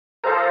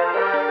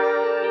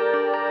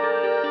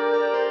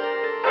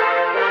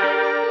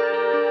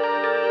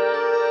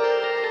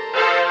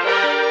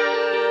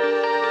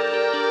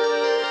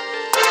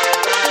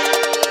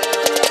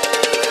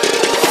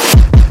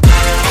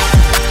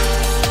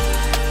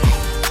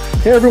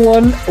Hey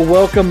everyone,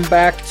 welcome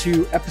back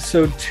to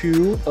episode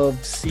 2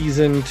 of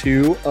season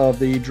 2 of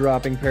the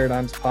Dropping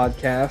Paradigms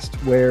podcast,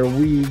 where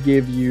we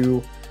give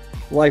you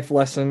life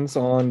lessons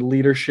on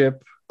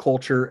leadership,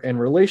 culture, and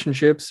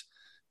relationships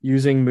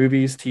using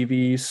movies,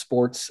 TV,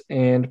 sports,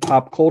 and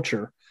pop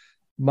culture.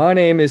 My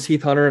name is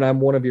Heath Hunter, and I'm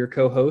one of your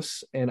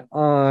co-hosts, and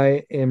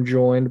I am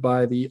joined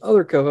by the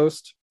other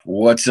co-host.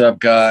 What's up,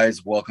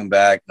 guys? Welcome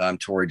back. I'm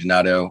Tori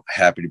Donato.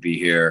 Happy to be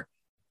here.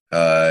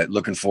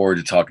 Looking forward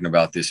to talking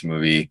about this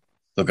movie.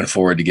 Looking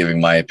forward to giving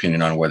my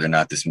opinion on whether or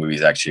not this movie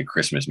is actually a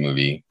Christmas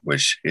movie,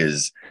 which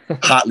is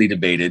hotly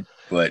debated,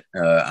 but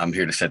I'm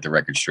here to set the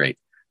record straight.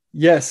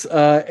 Yes,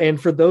 and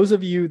for those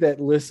of you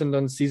that listened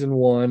on season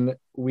 1,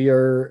 we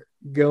are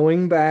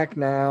going back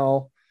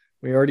now.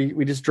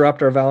 We just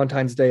dropped our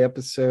Valentine's Day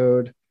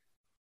episode,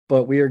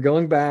 but we are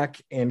going back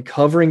and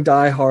covering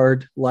Die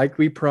Hard like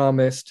we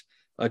promised,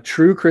 a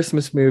true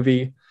Christmas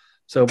movie.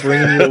 So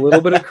bringing you a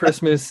little bit of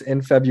Christmas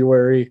in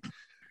February.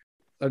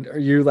 Are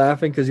you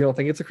laughing because you don't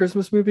think it's a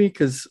Christmas movie?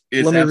 Because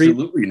it's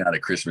absolutely not a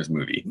Christmas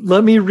movie.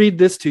 Let me read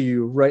this to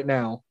you right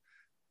now.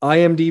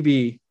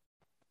 IMDb.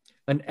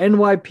 An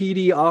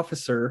NYPD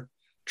officer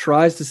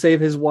tries to save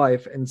his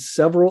wife and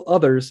several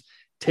others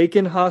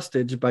taken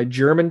hostage by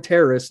German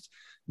terrorists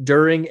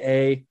during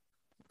a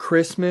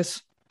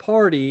Christmas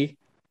party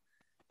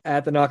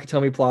at the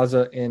Nakatomi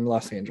Plaza in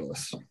Los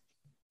Angeles.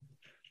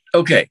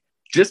 Okay,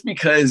 just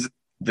because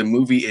the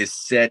movie is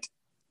set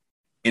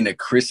in a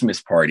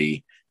Christmas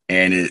party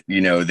and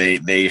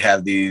they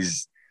have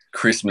these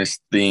Christmas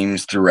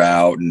themes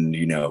throughout and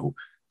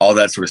all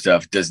that sort of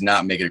stuff does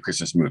not make it a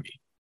Christmas movie.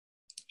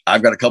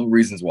 I've got a couple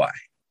reasons why.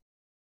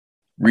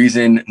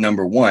 Reason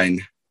number one,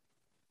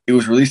 it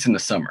was released in the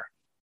summer.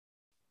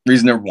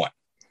 Reason number one.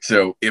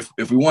 So if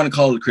we want to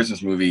call it a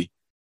Christmas movie,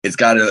 it's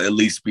got to at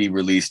least be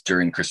released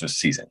during Christmas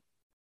season.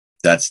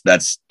 That's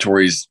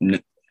Tori's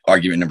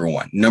argument number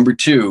one. Number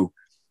two,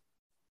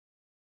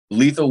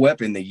 Lethal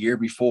Weapon the year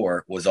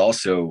before was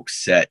also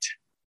set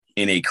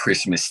in a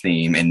Christmas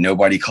theme, and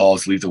nobody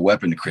calls Lethal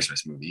Weapon a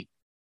Christmas movie.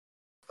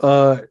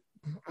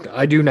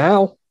 I do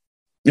now.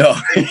 No,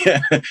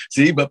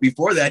 see, but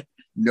before that,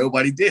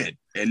 nobody did,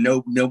 and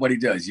nobody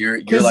does.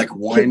 You're like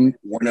one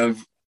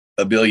of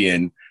a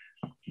billion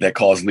that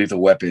calls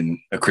Lethal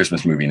Weapon a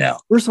Christmas movie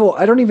now. First of all,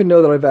 I don't even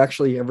know that I've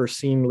actually ever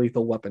seen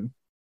Lethal Weapon.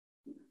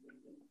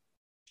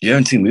 You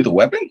haven't seen Lethal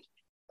Weapon?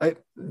 I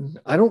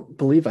don't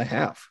believe I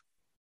have.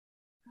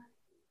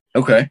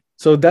 Okay.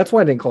 So that's why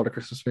I didn't call it a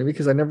Christmas movie,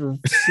 because I never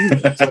seen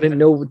it. So I didn't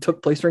know it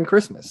took place during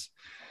Christmas.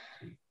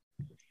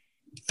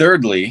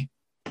 Thirdly,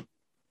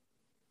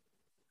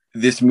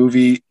 this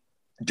movie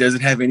doesn't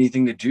have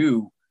anything to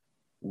do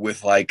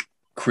with like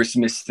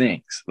Christmas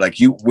things. Like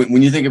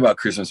when you think about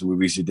Christmas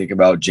movies, you think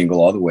about Jingle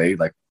All the Way,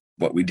 like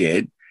what we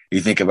did.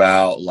 You think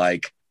about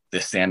like the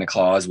Santa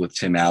Claus with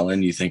Tim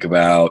Allen. You think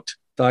about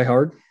Die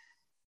Hard.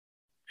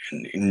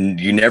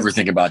 You never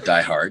think about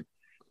Die Hard,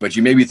 but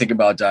you maybe think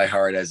about Die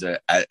Hard as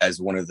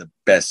one of the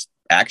best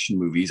action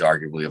movies,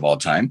 arguably, of all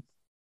time.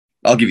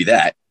 I'll give you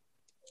that.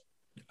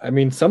 I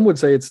mean, some would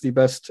say it's the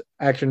best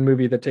action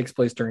movie that takes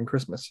place during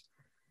Christmas.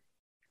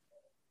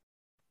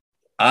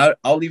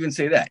 I'll even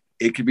say that.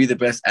 It could be the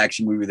best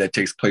action movie that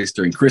takes place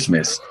during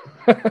Christmas,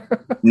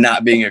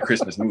 not being a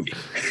Christmas movie.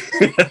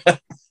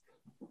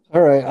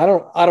 All right. I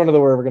don't know that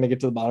we're ever going to get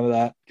to the bottom of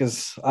that,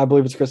 because I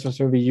believe it's a Christmas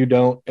movie. You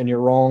don't, and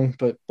you're wrong,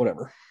 but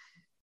whatever.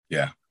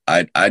 Yeah.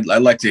 I'd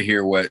like to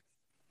hear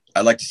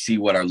I'd like to see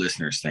what our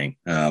listeners think.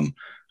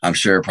 I'm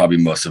sure probably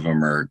most of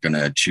them are going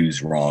to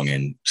choose wrong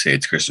and say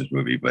it's a Christmas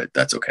movie, but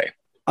that's okay.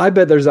 I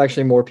bet there's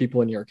actually more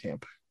people in your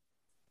camp.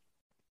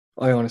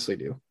 I honestly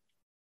do.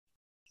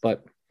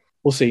 But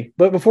we'll see.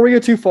 But before we go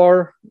too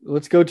far,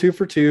 let's go 2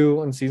 for 2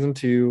 on season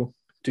 2.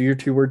 Do your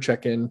 2-word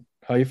check-in.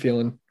 How you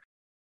feeling?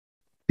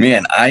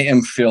 Man, I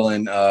am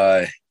feeling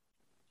I'm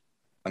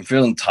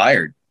feeling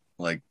tired.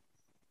 Like,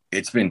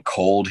 it's been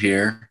cold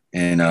here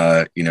in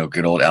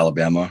good old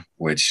Alabama,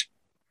 which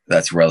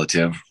that's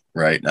relative,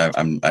 right?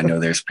 I know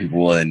there's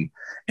people in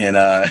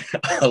a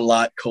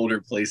lot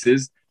colder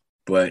places,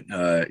 but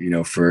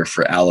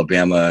for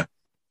Alabama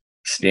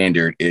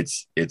standard,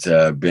 it's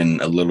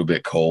been a little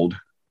bit cold.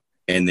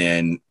 And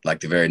then like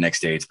the very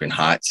next day it's been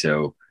hot.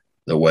 So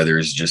the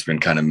weather's just been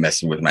kind of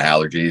messing with my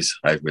allergies.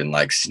 I've been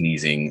like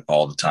sneezing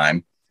all the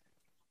time.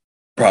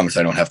 Promise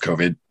I don't have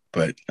COVID,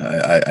 but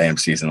I am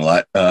sneezing a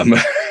lot.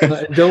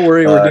 Don't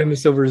worry, we're doing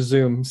this over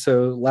Zoom.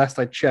 So last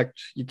I checked,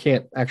 you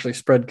can't actually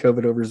spread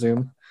COVID over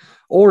Zoom.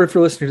 Or if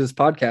you're listening to this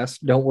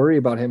podcast, don't worry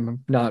about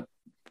him, not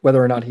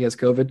whether or not he has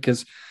COVID,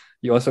 because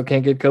you also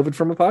can't get COVID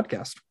from a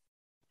podcast.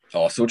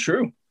 Also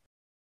true.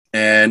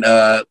 And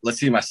let's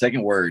see, my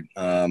second word.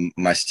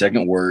 My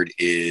second word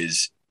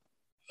is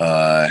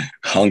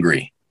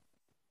hungry.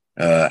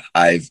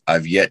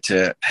 I've yet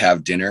to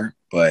have dinner,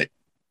 but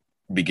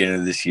beginning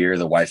of this year,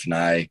 the wife and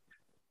I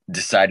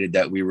decided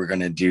that we were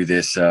going to do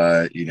this.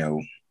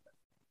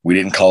 We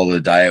didn't call it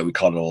a diet; we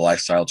called it a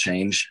lifestyle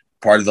change.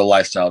 Part of the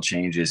lifestyle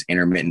change is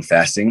intermittent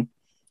fasting.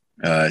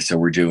 So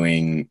we're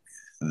doing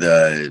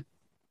the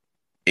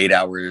 8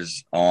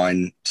 hours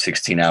on,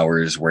 16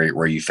 hours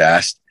where you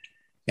fast.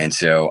 And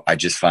so I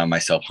just find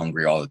myself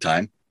hungry all the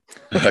time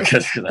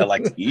because I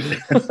like to eat.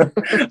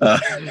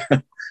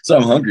 So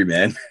I'm hungry,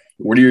 man.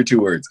 What are your 2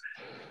 words?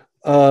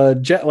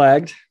 Jet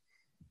lagged.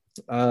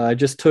 I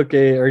just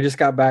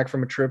got back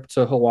from a trip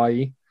to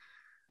Hawaii.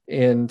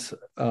 And,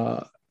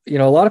 a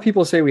lot of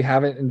people say we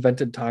haven't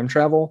invented time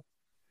travel.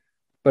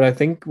 But I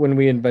think when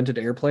we invented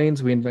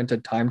airplanes, we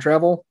invented time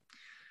travel,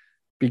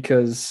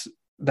 because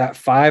that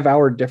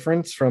 5-hour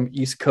difference from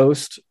East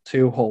Coast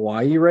to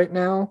Hawaii right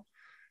now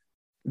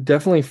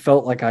definitely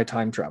felt like I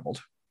time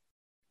traveled.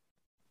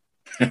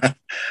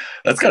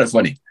 That's kind of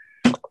funny.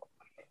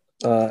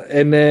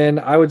 And then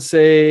I would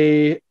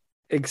say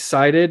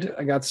excited.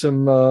 I got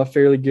some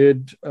fairly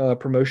good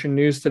promotion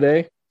news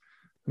today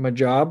in my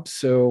job.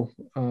 So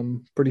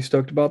I'm pretty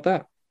stoked about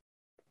that.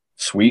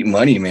 Sweet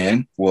money,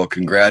 man. Well,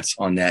 congrats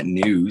on that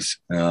news.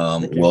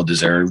 Well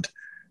deserved.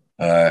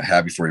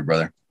 Happy for you,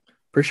 brother.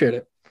 Appreciate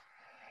it.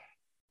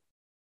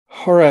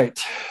 All right.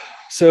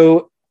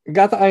 So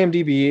got the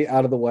IMDb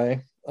out of the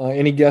way.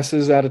 Any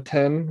guesses out of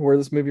 10 where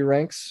this movie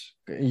ranks?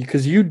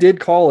 Because you did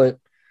call it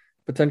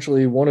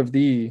potentially one of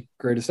the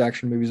greatest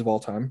action movies of all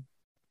time.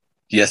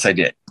 Yes, I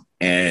did.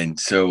 And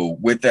so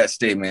with that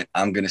statement,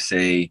 I'm going to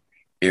say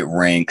it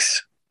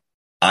ranks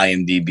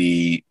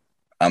IMDb.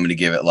 I'm going to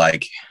give it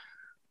like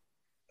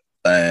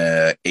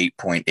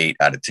 8.8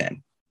 out of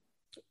 10.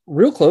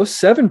 Real close.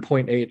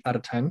 7.8 out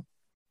of 10.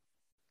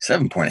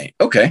 7.8.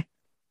 Okay.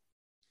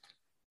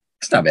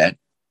 It's not bad.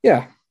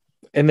 Yeah.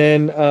 And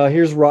then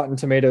here's Rotten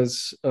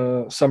Tomatoes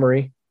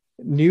summary.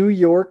 New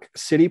York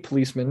City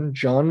policeman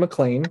John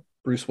McClane,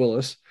 Bruce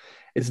Willis,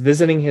 is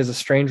visiting his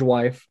estranged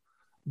wife,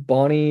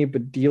 Bonnie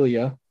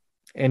Bedelia,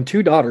 and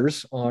 2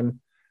 daughters on,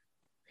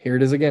 here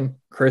it is again,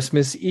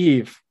 Christmas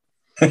Eve.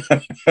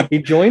 He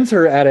joins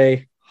her at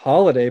a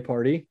holiday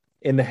party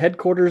in the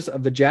headquarters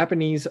of the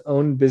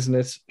Japanese-owned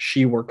business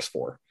she works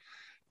for.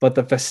 But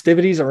the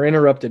festivities are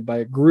interrupted by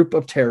a group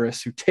of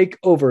terrorists who take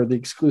over the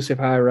exclusive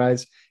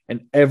high-rise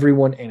and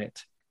everyone in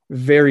it.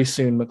 Very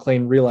soon,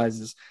 McClane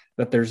realizes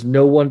that there's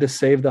no one to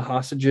save the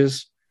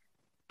hostages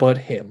but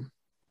him.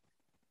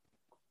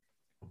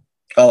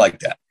 I like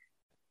that.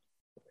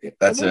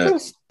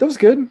 That was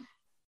good.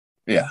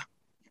 Yeah.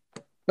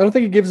 I don't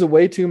think it gives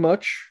away too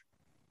much.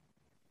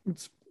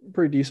 It's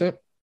pretty decent.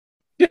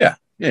 Yeah.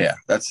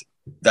 That's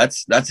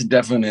a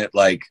definite,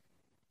 like,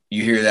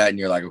 you hear that and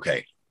you're like,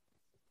 okay,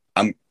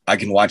 I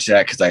can watch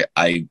that because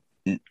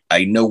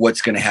I know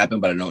what's going to happen,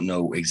 but I don't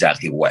know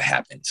exactly what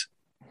happens.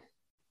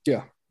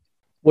 Yeah.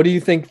 What do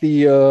you think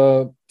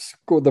the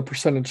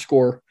percentage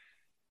score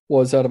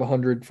was out of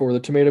 100 for the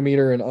tomato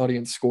meter and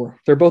audience score?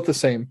 They're both the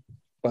same,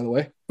 by the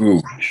way.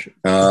 Ooh.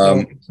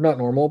 Not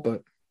normal,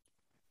 but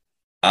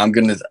I'm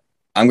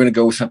gonna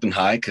go with something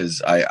high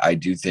because I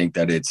do think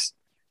that it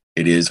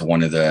is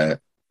one of the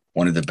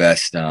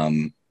best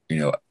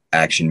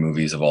action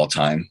movies of all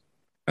time.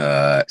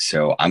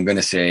 So I'm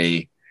gonna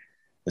say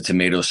the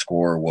tomato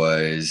score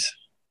was,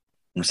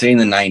 I'm saying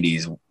the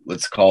 90s.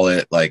 Let's call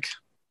it like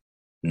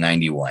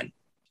 91.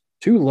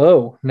 Too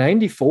low.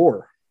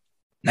 94.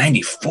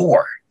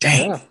 94.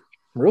 Dang. Yeah,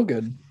 real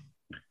good.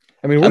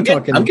 I mean, I'm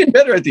getting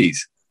better at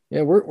these.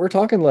 Yeah, we're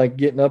talking like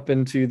getting up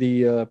into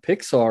the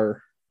Pixar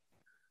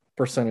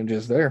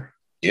percentages there.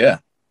 Yeah.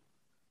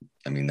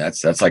 I mean,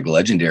 that's like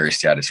legendary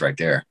status right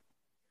there.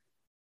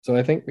 So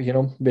I think,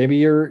 maybe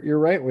you're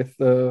right with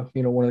one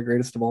of the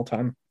greatest of all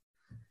time.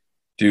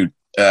 Dude,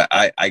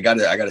 I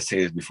gotta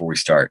say this before we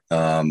start.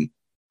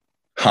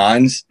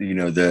 Hans,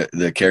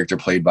 the character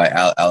played by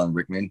Alan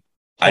Rickman.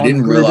 I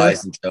didn't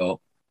realize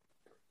until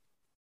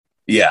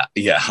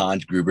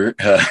Hans Gruber.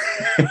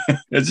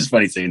 It's just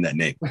funny saying that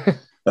name.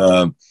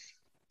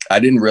 I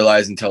didn't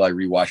realize until I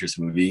rewatched this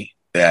movie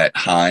that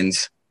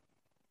Hans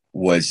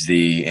was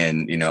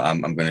I'm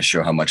going to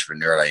show how much of a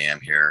nerd I am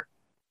here,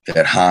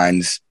 that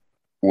Hans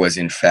was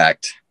in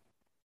fact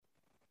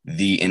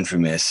the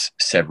infamous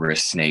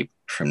Severus Snape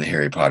from the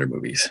Harry Potter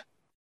movies.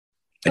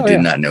 I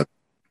did not know.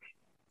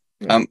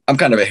 I'm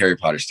kind of a Harry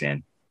Potter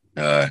stan.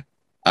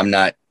 I'm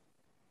not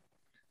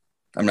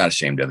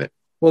ashamed of it.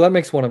 Well, that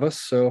makes one of us,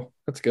 so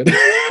that's good.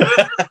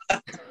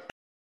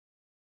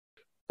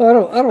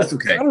 That's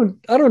okay.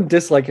 I don't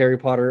dislike Harry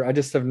Potter. I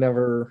just have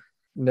never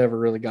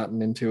really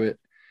gotten into it.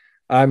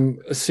 I'm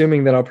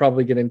assuming that I'll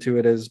probably get into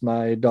it as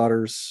my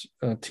daughter's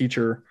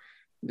teacher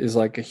is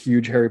like a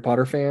huge Harry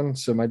Potter fan.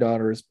 So my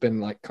daughter has been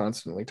like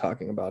constantly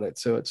talking about it.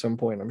 So at some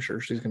point, I'm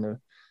sure she's going to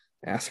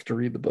ask to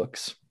read the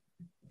books.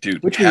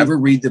 Dude, have her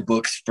read the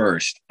books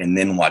first and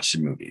then watch the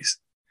movies.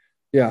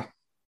 Yeah,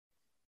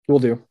 we'll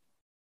do.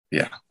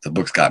 Yeah, the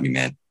books got me,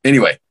 man.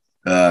 Anyway,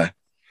 I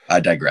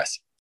digress.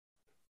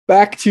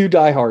 Back to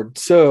Die Hard.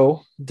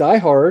 So Die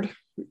Hard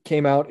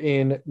came out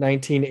in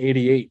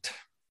 1988.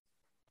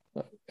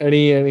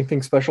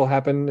 Anything special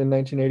happened in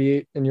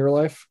 1988 in your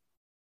life?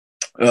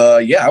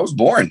 Yeah, I was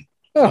born.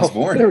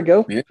 There we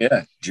go.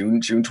 Yeah,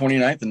 June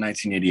 29th in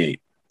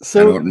 1988.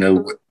 So I don't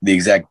know the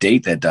exact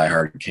date that Die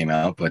Hard came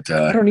out, but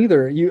I don't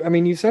either.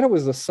 You said it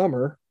was the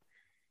summer.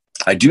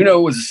 I do know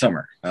it was the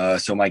summer.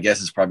 So my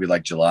guess is probably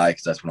like July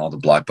because that's when all the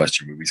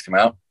blockbuster movies come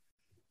out.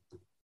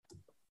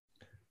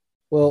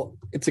 Well,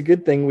 it's a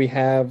good thing we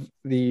have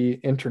the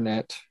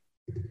internet.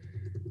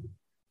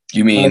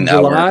 You mean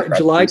July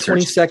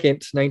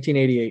 22nd,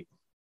 1988.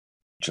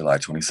 July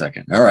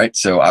 22nd. All right.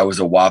 So I was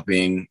a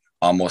whopping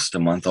almost a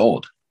month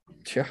old.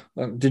 Yeah.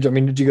 Did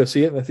you go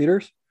see it in the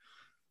theaters?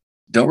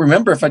 Don't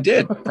remember if I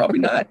did. Probably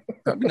not.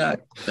 Probably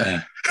not.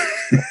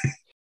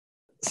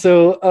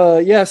 So,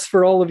 yes,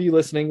 for all of you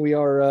listening, we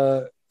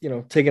are,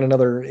 taking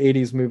another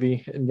 80s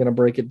movie and going to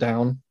break it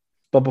down.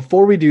 But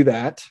before we do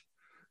that,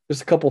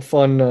 just a couple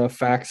fun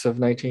facts of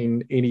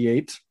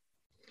 1988.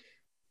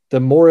 The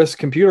Morris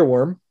computer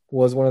worm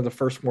was one of the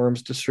first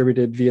worms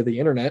distributed via the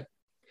internet.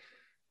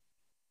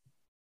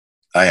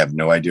 I have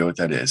no idea what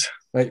that is.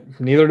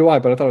 Neither do I,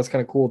 but I thought it was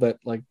kind of cool that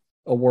like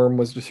a worm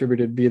was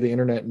distributed via the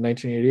internet in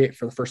 1988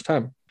 for the first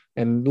time.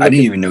 And I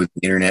didn't even know the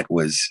internet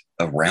was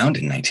around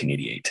in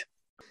 1988.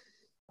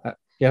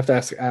 You have to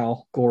ask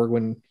Al Gore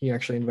when he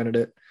actually invented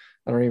it.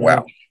 I don't even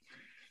know.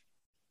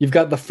 You've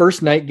got the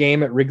first night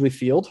game at Wrigley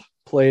Field,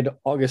 played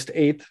August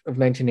 8th of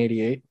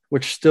 1988,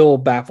 which still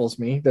baffles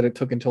me that it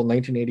took until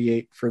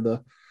 1988 for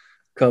the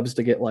Cubs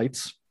to get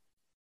lights.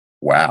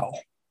 Wow.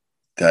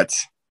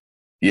 That's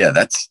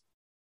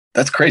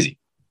crazy.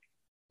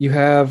 You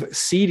have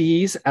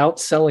CDs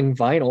outselling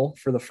vinyl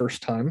for the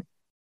first time.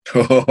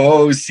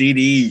 Oh,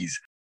 CDs.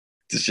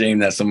 It's a shame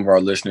that some of our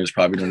listeners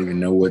probably don't even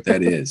know what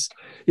that is.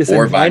 Yes,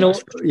 or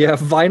vinyl. Yeah,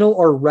 vinyl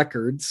or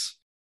records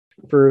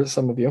for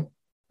some of you.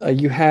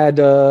 You had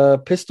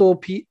Pistol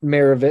Pete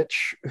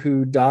Maravich,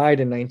 who died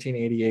in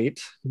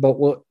 1988. But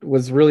what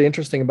was really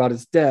interesting about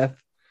his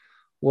death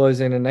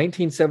was in a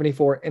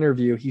 1974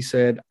 interview, he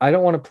said, "I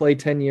don't want to play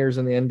 10 years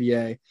in the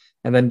NBA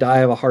and then die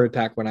of a heart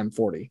attack when I'm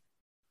 40.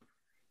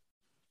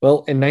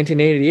 Well, in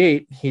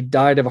 1988, he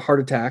died of a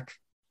heart attack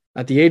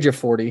at the age of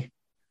 40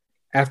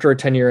 after a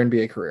 10-year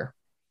NBA career.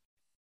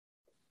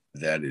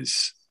 That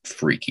is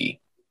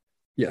freaky.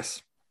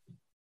 Yes.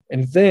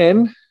 And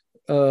then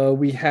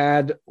we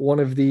had one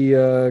of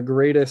the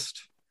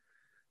greatest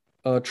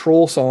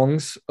troll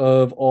songs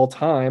of all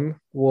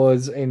time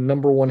was a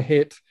number one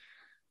hit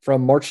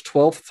from March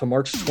 12th to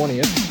March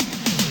 20th.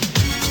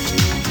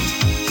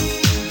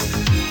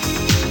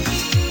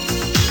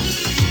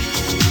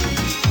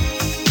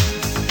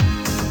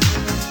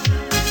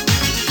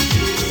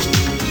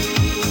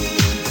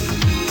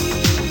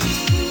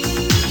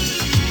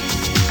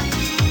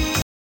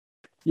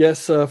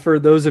 Yes, for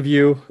those of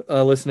you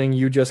listening,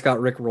 you just got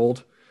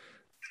rickrolled.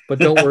 But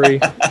don't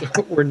worry,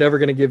 we're never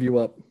going to give you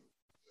up.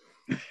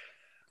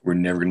 We're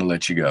never going to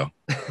let you go.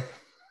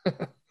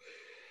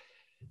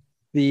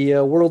 The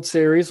World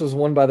Series was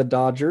won by the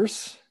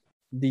Dodgers.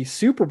 The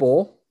Super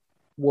Bowl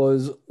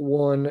was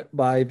won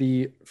by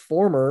the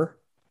former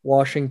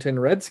Washington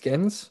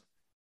Redskins.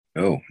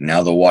 Oh,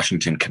 now the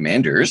Washington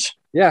Commanders.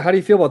 Yeah, how do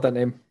you feel about that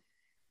name?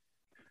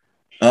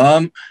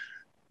 I'm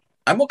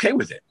okay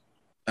with it.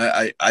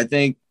 I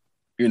think,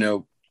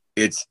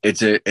 it's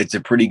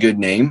a pretty good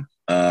name.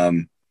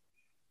 I'm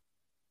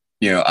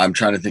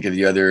trying to think of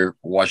the other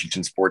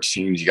Washington sports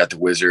teams. You got the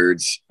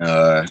Wizards.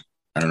 I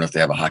don't know if they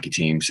have a hockey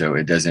team, so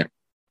it doesn't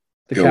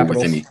go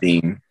Capitals. with any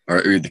theme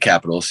or the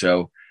Capitals.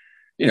 So,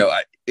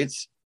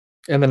 it's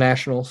and the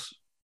Nationals.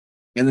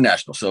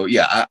 So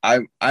yeah,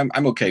 I'm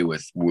okay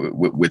with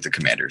the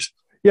Commanders.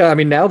 Yeah, I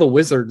mean now the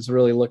Wizards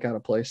really look out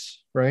of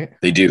place, right?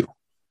 They do.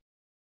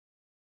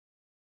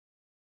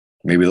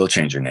 Maybe they'll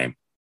change their name.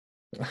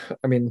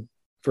 I mean,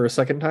 for a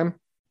second time?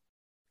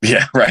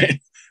 Yeah, right.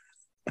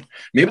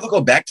 Maybe they'll go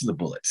back to the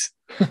Bullets.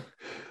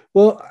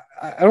 Well,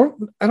 I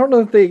don't know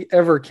if they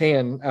ever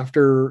can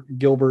after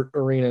Gilbert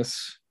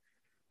Arenas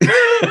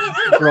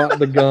brought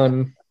the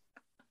gun.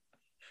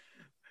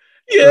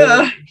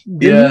 Yeah.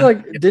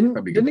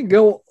 Didn't it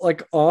go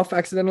like off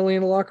accidentally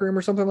in the locker room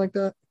or something like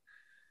that?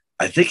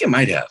 I think it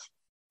might have.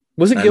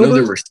 Was it Gilbert? I know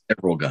there were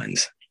several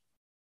guns.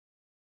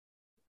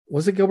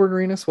 Was it Gilbert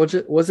Arenas? Was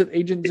it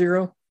Agent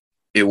Zero?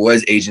 It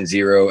was Agent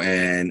Zero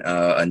and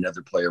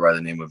another player by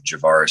the name of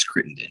Javaris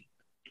Crittenden.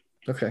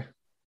 Okay.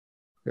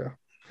 Yeah.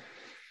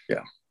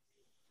 Yeah.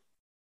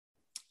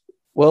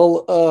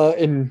 Well,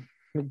 in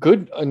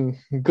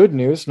good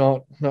news,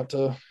 not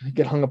to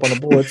get hung up on the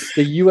bullets,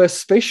 the U.S.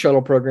 Space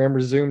Shuttle program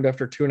resumed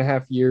after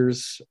 2.5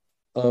 years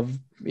of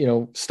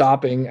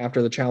stopping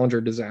after the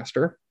Challenger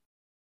disaster.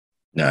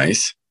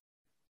 Nice.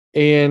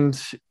 And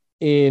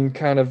in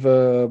kind of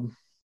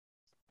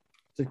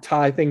to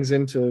tie things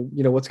into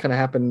what's going to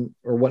happen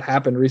or what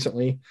happened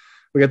recently,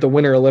 we got the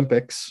Winter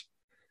Olympics,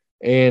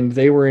 and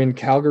they were in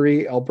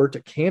Calgary,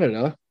 Alberta,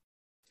 Canada.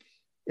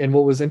 And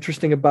what was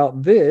interesting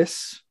about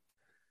this,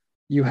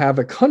 you have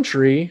a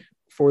country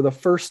for the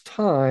first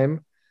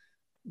time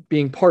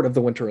being part of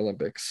the Winter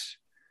Olympics,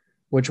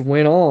 which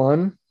went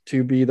on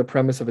to be the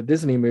premise of a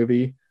Disney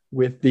movie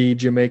with the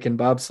Jamaican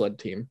bobsled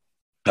team.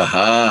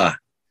 Aha.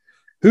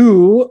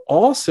 Who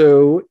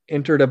also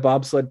entered a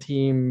bobsled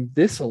team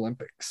this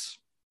Olympics.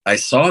 I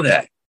saw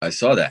that.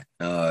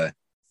 I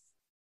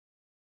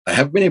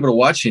haven't been able to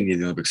watch any of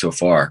the Olympics so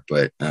far,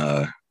 but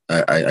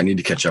I need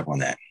to catch up on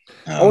that.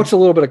 I watched a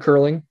little bit of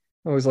curling.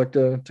 I always like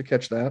to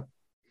catch that.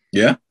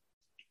 Yeah,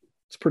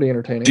 it's pretty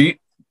entertaining.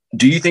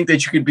 Do you think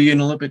that you could be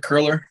an Olympic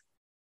curler?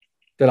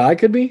 That I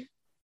could be?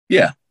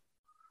 Yeah.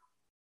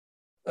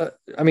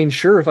 I mean,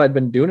 sure, if I'd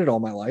been doing it all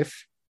my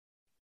life.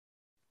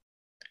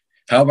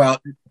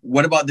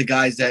 What about the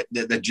guys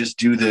that just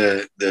do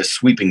the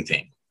sweeping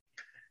thing?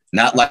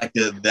 Not like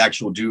the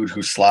actual dude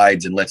who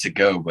slides and lets it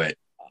go, but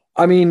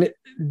I mean,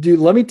 dude,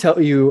 let me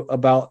tell you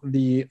about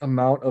the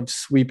amount of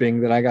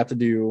sweeping that I got to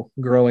do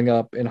growing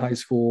up in high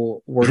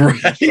school, working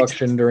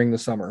construction during the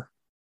summer.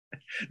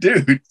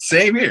 Dude,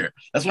 same here.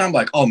 That's why I'm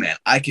like, oh man,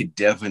 I could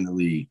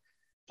definitely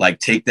like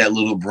take that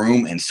little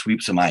broom and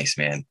sweep some ice,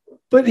 man.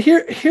 But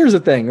here's the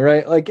thing,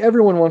 right? Like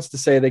everyone wants to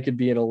say they could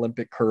be an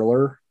Olympic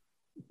curler,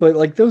 but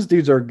like those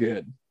dudes are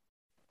good.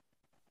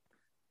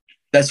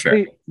 That's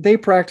fair. They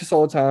practice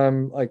all the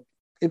time. Like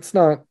it's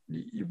not,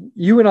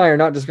 you and I are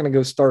not just going to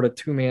go start a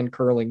 2-man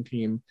curling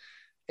team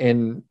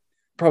and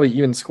probably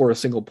even score a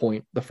single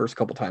point the first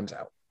couple times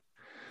out.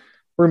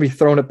 We're going to be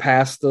throwing it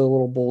past the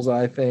little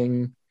bullseye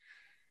thing.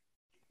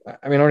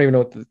 I mean, I don't even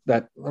know I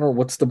don't know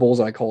what's the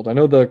bullseye called. I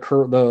know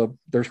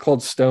there's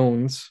called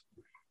stones,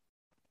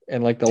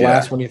 and like the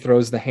last one he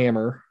throws the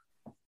hammer.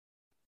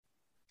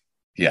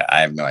 Yeah,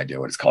 I have no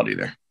idea what it's called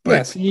either. But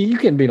yes, you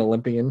can be an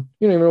Olympian.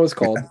 You don't even know what it's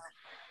called.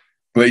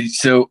 But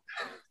so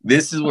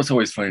this is what's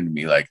always funny to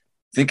me. Like,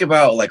 think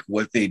about like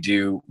what they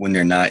do when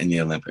they're not in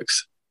the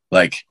Olympics.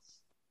 Like,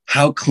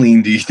 how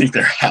clean do you think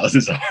their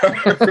houses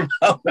are?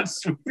 How much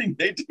sweeping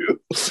they do?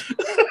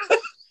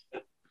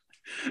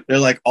 They're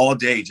like all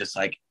day, just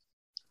like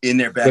in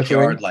their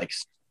backyard, like,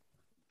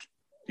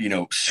 you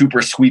know,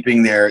 super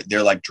sweeping their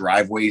like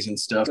driveways and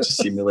stuff to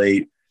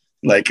simulate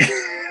like.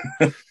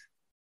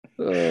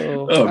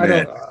 Oh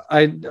man!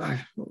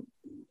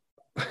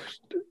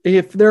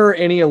 If there are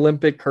any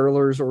Olympic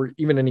curlers or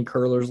even any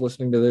curlers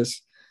listening to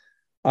this,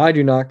 I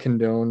do not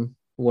condone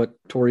what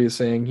Tori is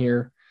saying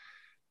here.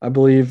 I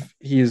believe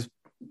he is,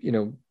 you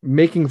know,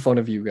 making fun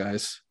of you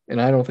guys,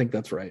 and I don't think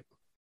that's right.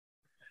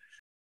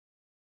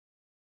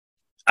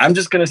 I'm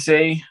just gonna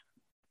say,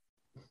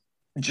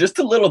 just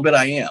a little bit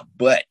I am,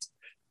 but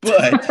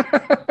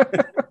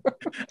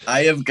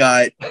I have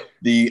got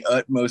the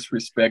utmost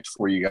respect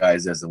for you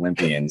guys as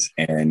Olympians,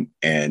 and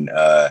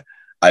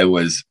I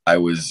was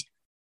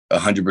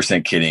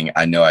 100% kidding.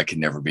 I know I could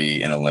never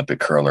be an Olympic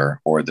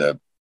curler or the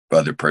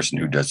other person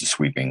who does the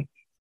sweeping,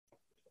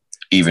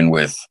 even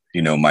with,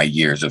 you know, my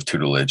years of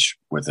tutelage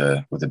with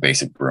a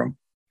basic broom.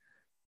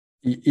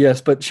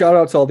 Yes, but shout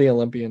out to all the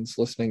Olympians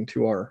listening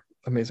to our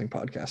amazing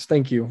podcast.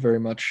 Thank you very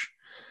much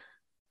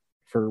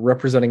for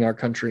representing our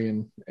country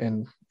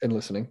and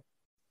listening.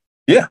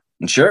 Yeah,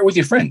 and share it with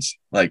your friends.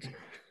 Like,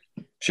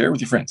 share it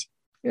with your friends.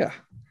 Yeah.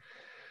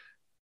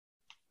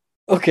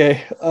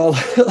 Okay,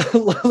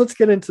 let's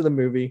get into the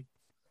movie.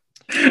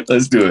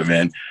 Let's do it,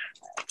 man.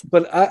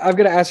 But I've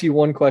got to ask you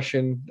one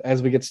question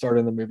as we get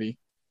started in the movie.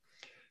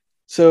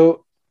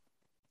 So,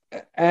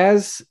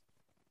 as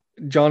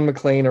John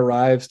McClane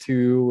arrives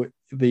to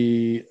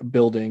the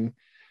building,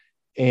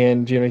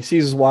 and you know he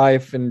sees his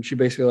wife, and she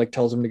basically like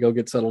tells him to go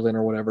get settled in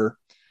or whatever.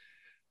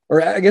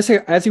 Or I guess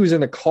as he was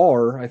in the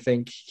car, I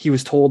think he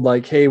was told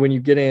like, "Hey, when you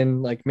get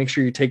in, like make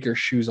sure you take your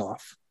shoes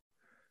off."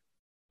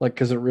 Like,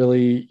 because it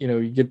really, you know,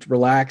 you get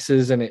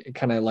relaxes and it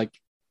kind of like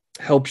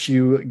helps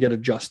you get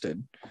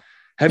adjusted.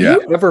 Have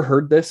you ever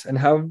heard this? And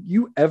have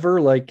you ever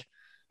like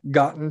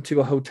gotten to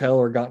a hotel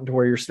or gotten to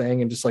where you're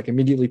staying and just like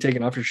immediately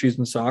taken off your shoes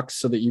and socks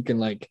so that you can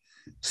like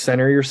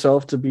center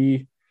yourself to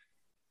be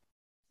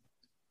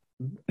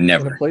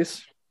never in a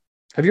place?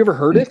 Have you ever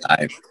heard it?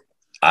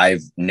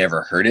 I've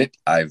never heard it.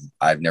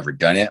 I've never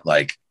done it.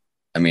 Like,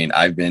 I mean,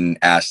 I've been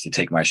asked to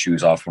take my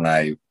shoes off when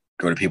I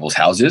go to people's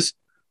houses.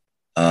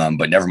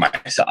 But never my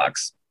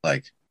socks.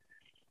 Like,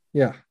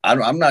 yeah,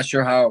 I'm not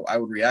sure how I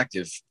would react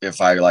if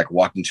I like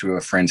walked into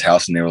a friend's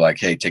house and they were like,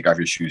 "Hey, take off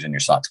your shoes and your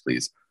socks,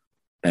 please,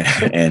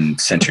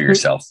 and center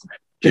yourself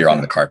here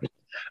on the carpet."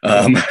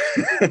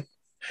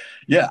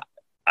 Yeah,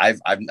 I've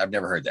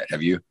never heard that.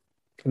 Have you?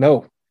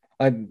 No,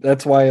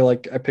 that's why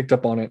like I picked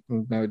up on it,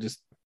 and I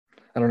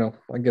don't know.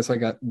 I guess I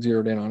got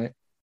zeroed in on it.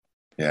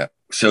 Yeah.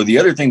 So the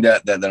other thing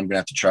that I'm gonna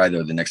have to try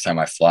though the next time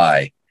I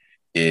fly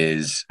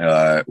is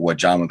what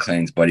John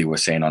McClane's buddy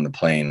was saying on the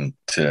plane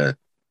to,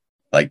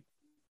 like,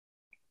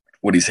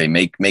 what do you say?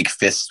 Make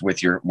fists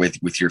with your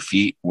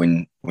feet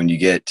when you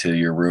get to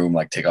your room.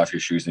 Like, take off your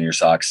shoes and your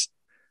socks.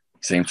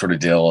 Same sort of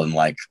deal, and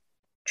like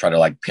try to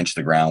like pinch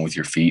the ground with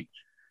your feet.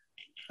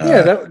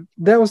 Yeah,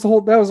 that was the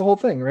whole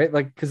thing, right?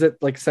 Like, because it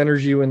like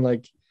centers you and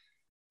like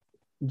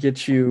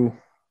gets you.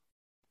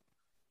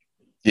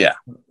 Yeah.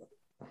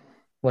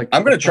 Like,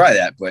 I'm gonna try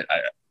that, but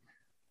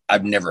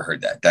I've never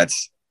heard that.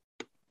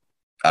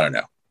 I don't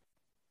know.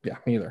 Yeah,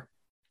 me either.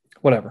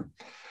 Whatever.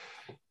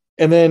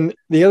 And then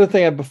the other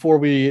thing before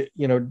we,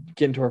 you know,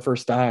 get into our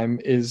first dime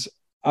is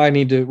we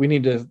need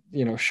to,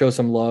 you know, show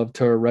some love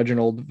to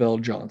Reginald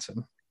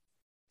VelJohnson.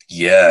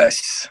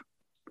 Yes.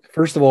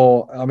 First of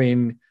all, I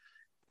mean,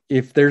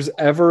 if there's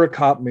ever a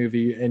cop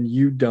movie and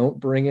you don't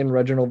bring in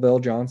Reginald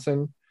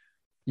VelJohnson,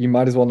 you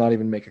might as well not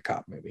even make a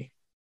cop movie.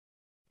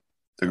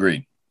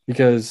 Agreed.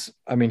 Because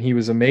I mean, he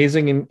was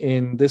amazing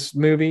in this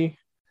movie,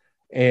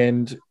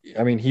 and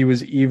I mean, he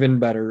was even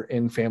better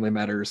in Family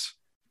Matters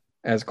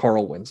as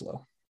Carl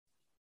Winslow.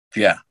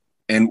 Yeah,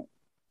 and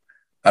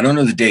I don't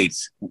know the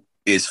dates.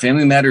 Is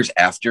Family Matters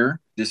after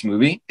this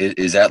movie?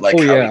 Is that like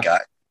how he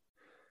got?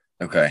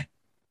 Okay.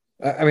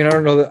 I mean, I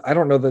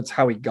don't know that's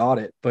how he got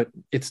it, but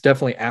it's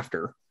definitely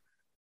after,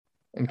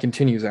 and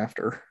continues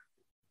after.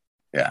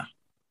 Yeah.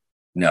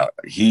 No,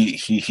 he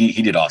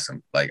did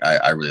awesome. Like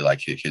I really like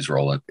his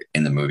role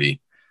in the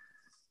movie.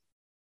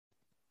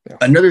 Yeah.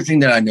 Another thing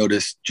that I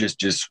noticed,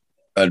 just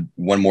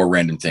one more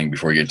random thing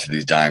before we get into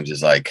these dimes,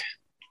 is like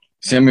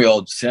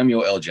Samuel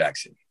L.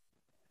 Jackson.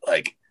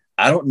 Like,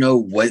 I don't know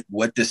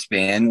what the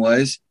span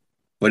was,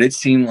 but it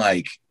seemed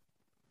like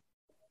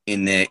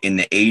in the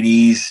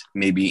 80s,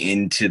 maybe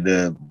into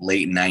the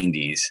late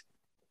 90s,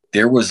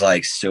 there was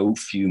like so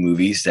few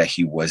movies that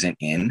he wasn't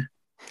in.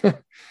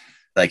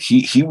 Like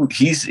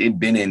he's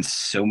been in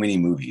so many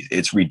movies.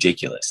 It's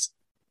ridiculous.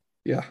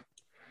 Yeah.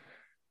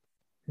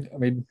 I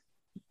mean,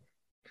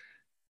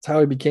 it's how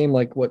he became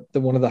like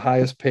one of the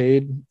highest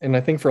paid. And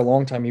I think for a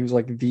long time, he was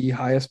like the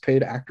highest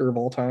paid actor of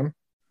all time.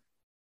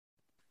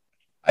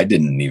 I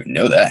didn't even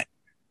know that.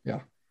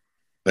 Yeah.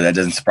 But that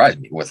doesn't surprise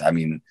me.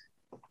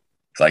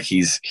 It's like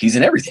he's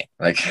in everything.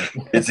 Like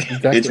it's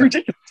exactly. It's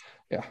ridiculous.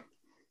 Yeah.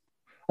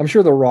 I'm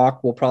sure The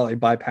Rock will probably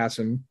bypass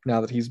him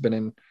now that he's been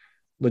in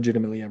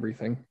legitimately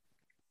everything.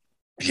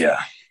 Yeah.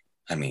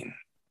 I mean,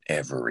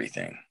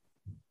 everything.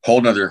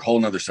 Whole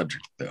nother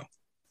subject though.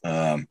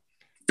 All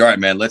right,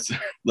 man, let's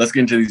get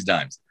into these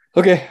dimes.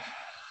 Okay.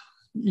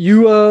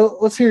 You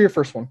let's hear your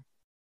first one.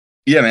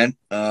 Yeah, man.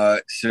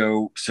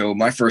 So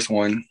my first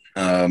one,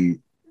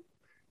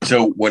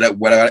 so what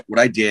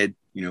I did,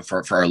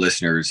 for our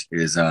listeners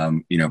is,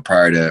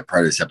 prior to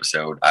this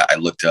episode, I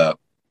looked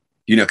up,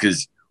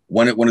 because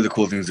one of the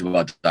cool things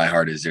about Die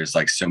Hard is there's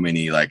like so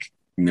many like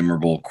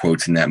memorable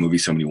quotes in that movie,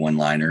 so many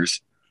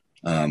one-liners,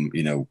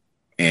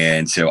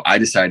 and so I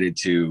decided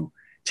to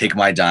take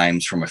my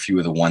dimes from a few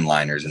of the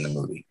one-liners in the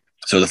movie.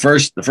 So the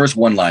first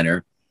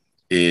one-liner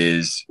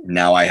is,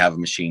 "Now I have a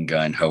machine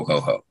gun, ho ho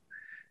ho."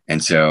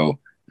 And so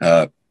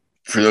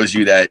for those of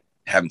you that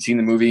haven't seen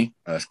the movie,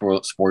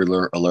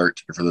 spoiler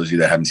alert, for those of you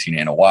that haven't seen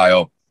it in a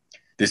while,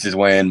 this is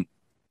when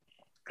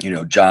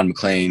John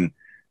McClane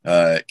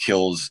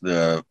kills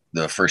the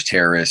first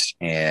terrorist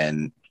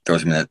and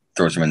throws him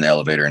in the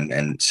elevator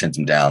and sends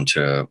him down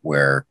to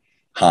where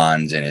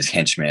Hans and his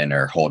henchmen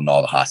are holding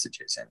all the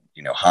hostages.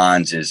 And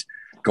Hans is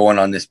going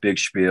on this big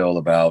spiel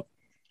about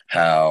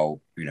how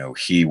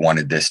he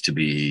wanted this to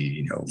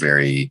be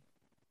very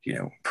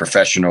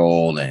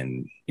professional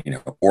and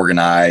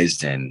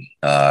organized, and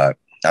I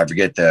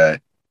forget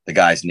the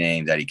guy's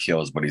name that he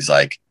kills, but he's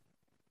like,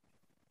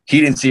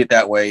 he didn't see it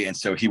that way, and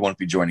so he won't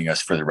be joining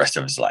us for the rest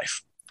of his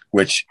life,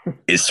 which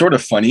is sort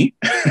of funny.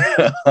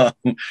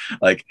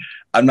 Like,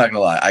 I'm not gonna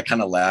lie, I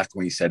kind of laughed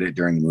when he said it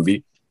during the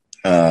movie,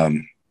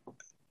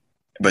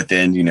 but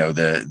then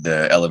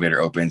the elevator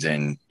opens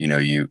and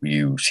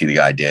you see the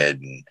guy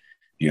dead, and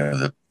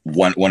the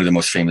one of the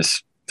most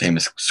famous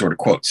sort of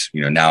quotes,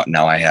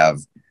 now I have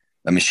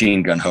a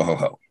machine gun, ho ho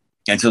ho.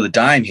 And so the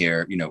dime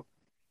here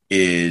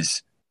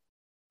is,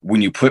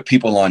 when you put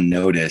people on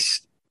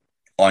notice,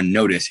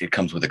 it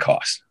comes with a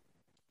cost.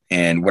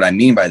 And what I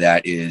mean by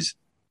that is,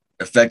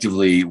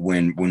 effectively,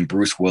 when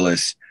Bruce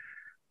Willis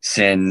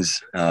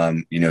sends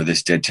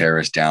this dead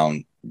terrorist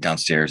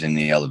downstairs in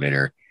the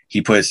elevator,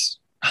 he puts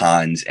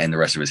Hans and the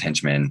rest of his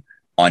henchmen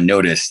on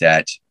notice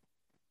that,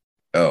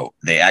 oh,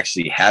 they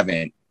actually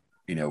haven't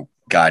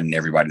gotten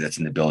everybody that's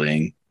in the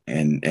building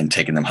and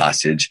taken them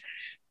hostage,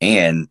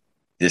 and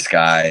this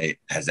guy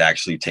has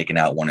actually taken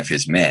out one of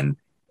his men,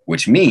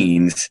 which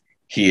means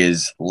he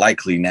is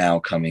likely now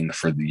coming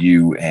for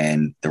you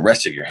and the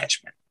rest of your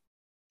henchmen.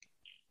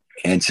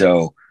 And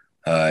so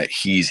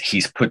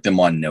he's put them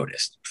on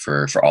notice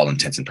for all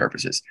intents and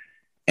purposes.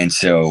 And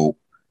so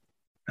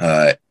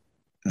the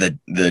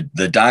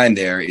dime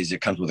there is,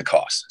 it comes with a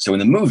cost. So in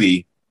the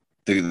movie,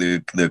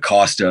 the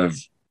cost of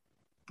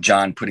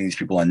John putting these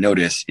people on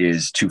notice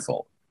is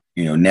twofold.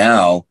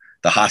 Now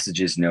the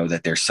hostages know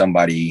that there's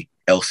somebody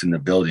else in the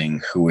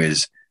building who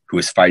is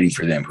fighting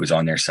for them, who's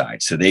on their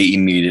side. So they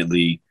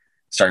immediately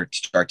start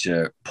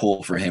to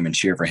pull for him and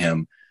cheer for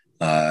him,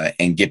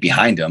 and get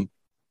behind him,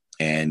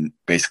 and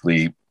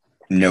basically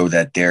know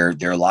that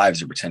their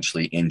lives are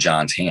potentially in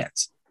John's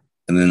hands.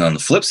 And then on the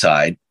flip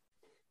side,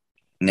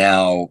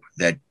 now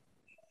that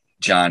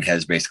John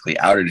has basically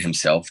outed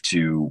himself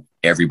to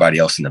everybody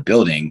else in the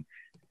building,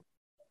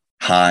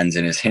 Hans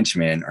and his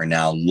henchmen are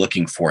now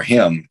looking for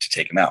him to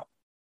take him out.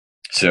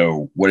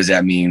 So what does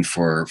that mean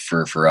for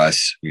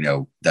us,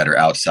 that are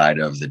outside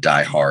of the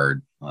Die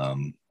Hard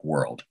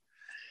world?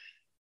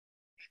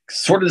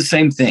 Sort of the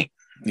same thing.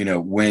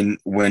 When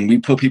we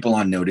put people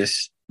on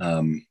notice,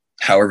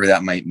 however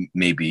that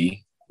may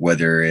be,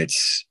 whether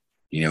it's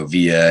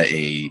via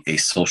a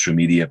social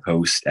media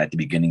post at the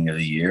beginning of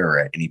the year or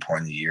at any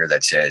point in the year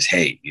that says,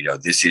 hey,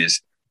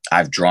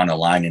 I've drawn a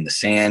line in the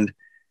sand.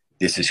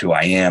 This is who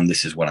I am.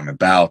 This is what I'm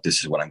about.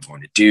 This is what I'm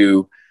going to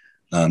do.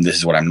 This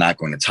is what I'm not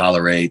going to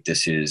tolerate.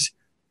 This is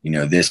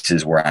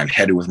where I'm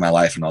headed with my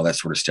life and all that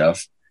sort of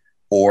stuff.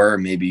 Or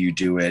maybe you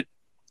do it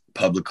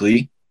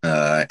publicly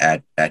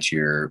at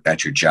your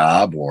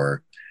job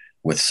or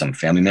with some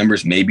family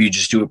members. Maybe you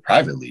just do it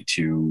privately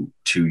to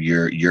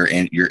your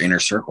inner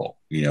circle,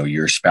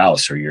 your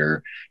spouse or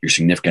your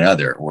significant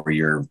other or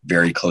your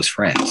very close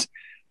friends.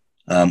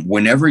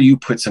 Whenever you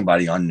put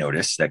somebody on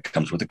notice, that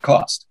comes with a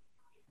cost.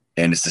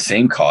 And it's the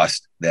same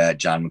cost that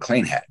John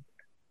McClane had.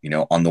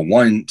 On the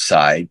one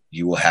side,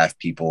 you will have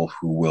people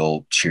who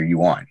will cheer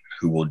you on,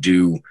 who will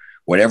do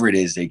whatever it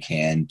is they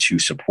can to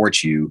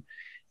support you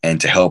and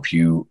to help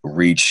you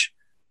reach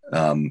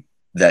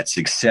that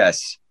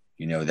success,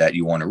 that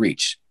you want to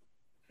reach,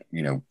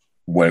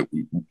 what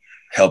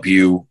help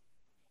you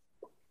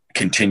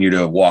continue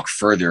to walk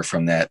further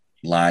from that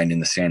line in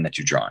the sand that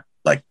you've drawn,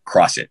 like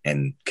cross it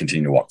and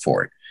continue to walk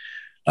forward.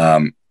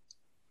 And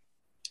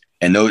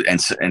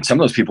some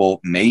of those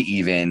people may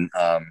even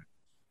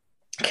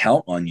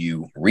count on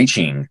you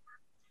reaching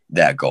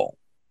that goal.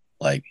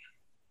 Like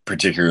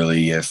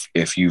particularly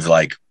if you've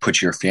like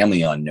put your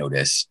family on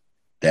notice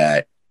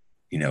that,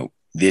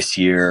 this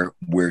year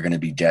we're going to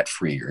be debt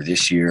free, or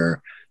this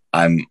year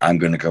I'm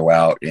going to go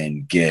out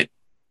and get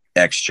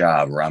X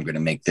job, or I'm going to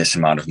make this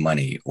amount of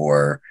money,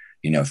 or,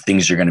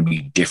 things are going to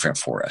be different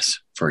for us,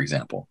 for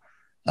example.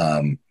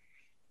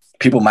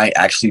 People might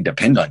actually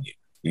depend on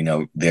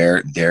you.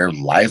 Their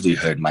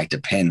livelihood might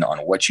depend on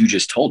what you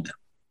just told them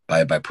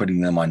by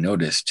putting them on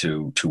notice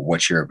to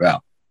what you're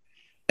about.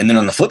 And then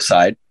on the flip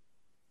side,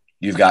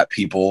 you've got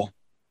people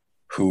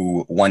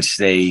who, once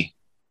they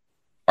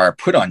are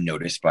put on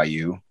notice by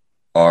you,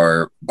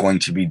 are going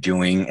to be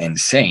doing and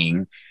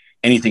saying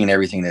anything and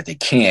everything that they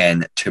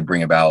can to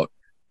bring about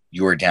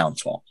your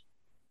downfall.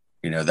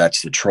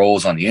 That's the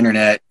trolls on the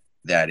internet.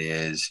 That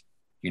is,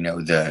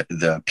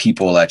 the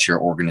people at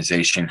your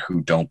organization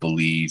who don't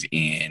believe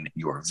in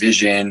your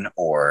vision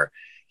or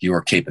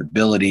your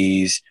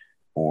capabilities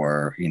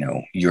or,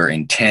 your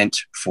intent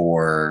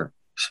for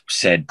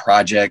said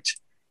project.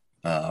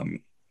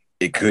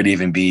 It could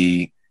even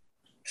be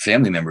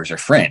family members or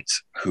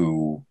friends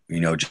who,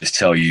 just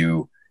tell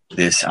you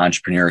this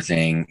entrepreneur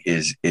thing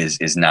is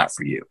not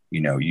for you.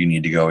 You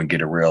need to go and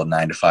get a real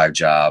 9-to-5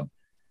 job.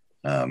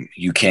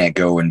 You can't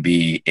go and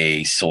be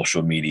a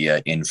social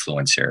media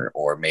influencer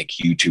or make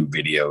YouTube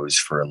videos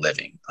for a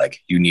living.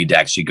 Like, you need to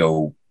actually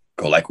go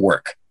like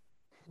work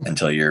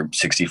until you're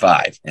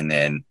 65 and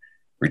then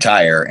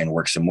retire and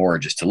work some more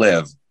just to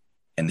live.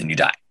 And then you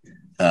die.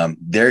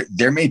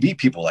 There may be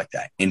people like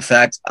that. In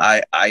fact,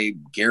 I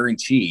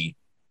guarantee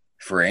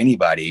for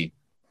anybody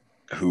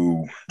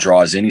who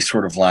draws any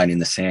sort of line in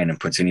the sand and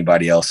puts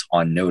anybody else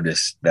on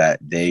notice that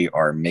they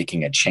are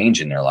making a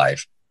change in their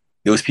life,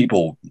 those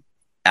people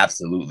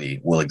absolutely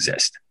will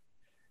exist.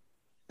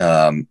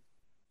 And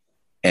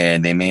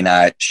they may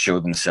not show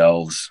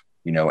themselves,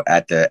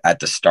 at the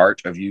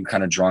start of you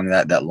kind of drawing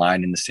that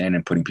line in the sand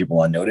and putting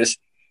people on notice.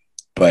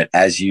 But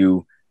as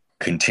you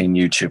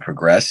continue to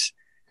progress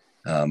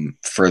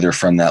further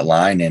from that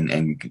line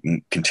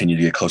and continue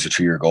to get closer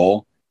to your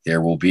goal, there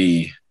will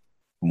be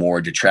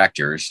more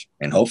detractors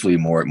and hopefully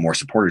more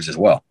supporters as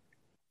well.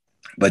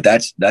 But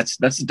that's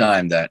the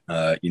dime that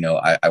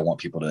I want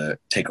people to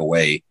take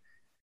away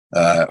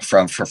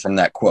from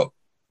that quote,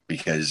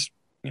 because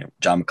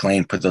John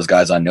McClane put those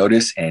guys on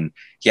notice, and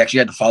he actually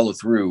had to follow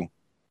through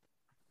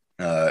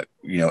at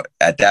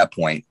that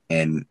point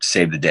and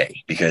save the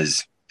day,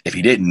 because if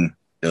he didn't,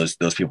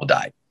 those people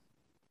died.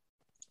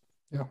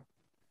 Yeah,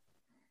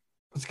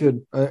 that's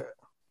good. I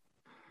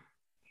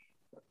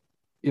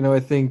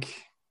think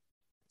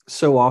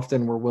so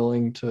often we're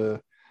willing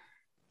to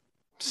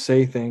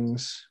say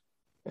things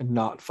and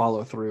not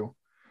follow through.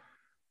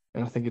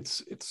 And I think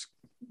it's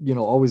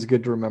always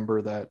good to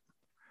remember that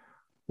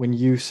when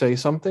you say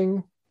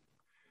something,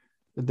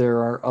 there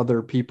are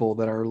other people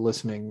that are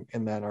listening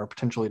and that are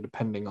potentially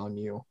depending on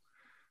you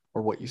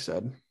or what you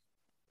said.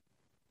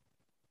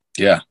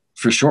 Yeah,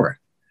 for sure.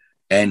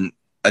 And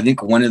I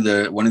think one of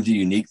the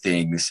unique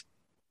things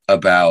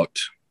about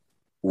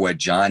what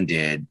John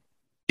did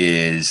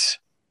is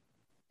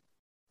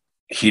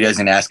he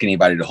doesn't ask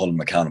anybody to hold him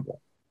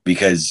accountable,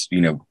 because,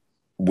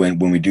 when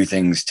we do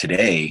things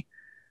today,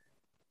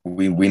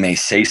 we may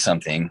say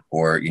something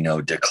or,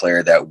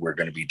 declare that we're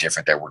going to be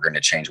different, that we're going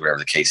to change, whatever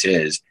the case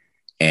is.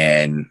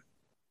 And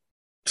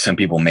some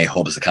people may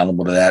hold us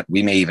accountable to that.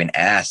 We may even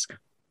ask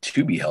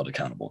to be held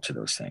accountable to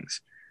those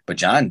things. But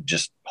John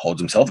just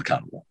holds himself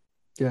accountable.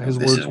 Yeah,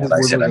 this is what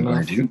I said I'm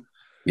going to do.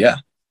 Yeah.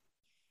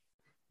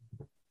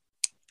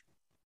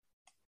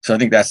 So I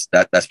think that's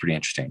pretty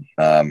interesting.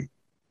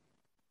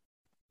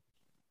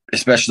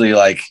 Especially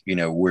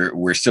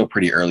we're still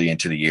pretty early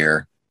into the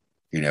year.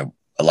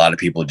 A lot of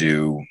people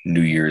do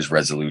New Year's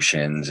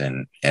resolutions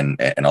and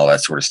all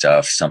that sort of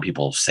stuff. Some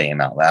people say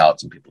them out loud,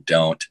 some people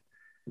don't.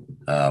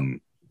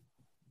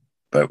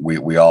 but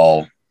we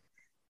all,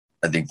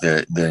 I think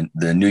the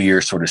new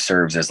year sort of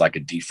serves as like a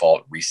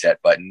default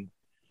reset button,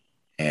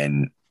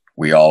 and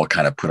we all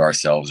kind of put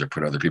ourselves or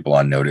put other people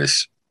on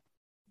notice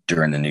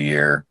during the new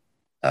year.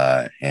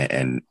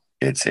 And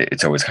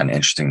it's always kind of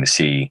interesting to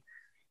see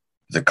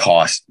the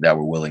cost that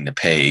we're willing to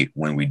pay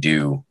when we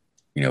do,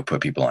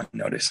 put people on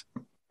notice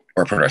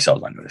or put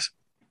ourselves on notice.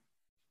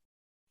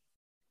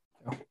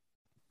 I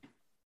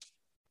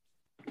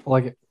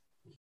like it.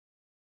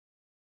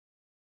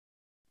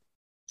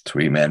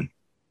 Sweet, man.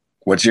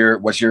 What's your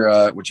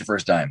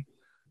first dime?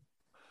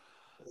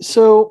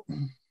 So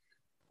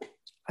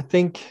I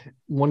think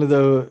one of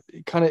the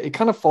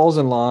kind of falls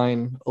in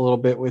line a little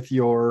bit with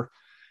your,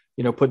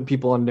 putting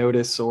people on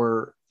notice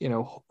or,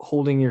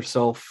 holding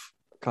yourself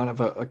kind of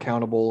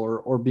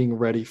accountable or being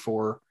ready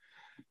for,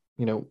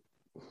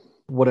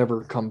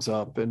 whatever comes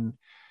up. And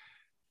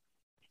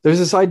there's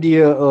this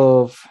idea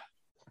of,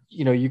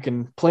 you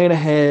can plan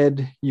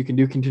ahead, you can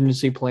do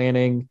contingency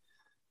planning,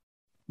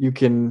 you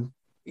can,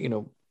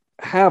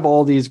 have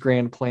all these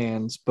grand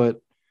plans,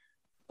 but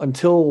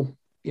until,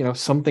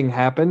 something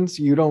happens,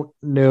 you don't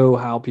know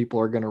how people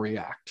are going to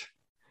react.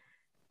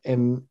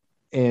 And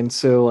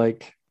so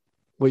like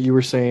what you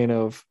were saying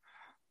of,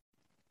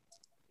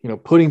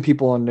 putting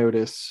people on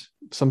notice,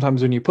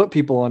 sometimes when you put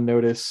people on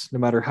notice, no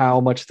matter how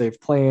much they've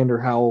planned or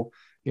how,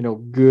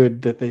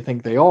 good that they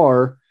think they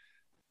are,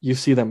 you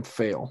see them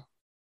fail.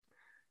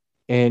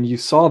 And you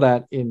saw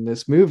that in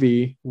this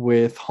movie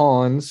with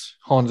Hans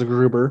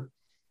Gruber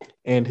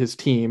and his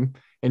team.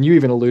 And you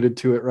even alluded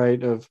to it,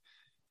 right? Of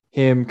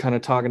him kind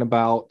of talking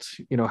about,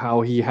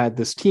 how he had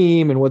this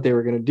team and what they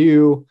were going to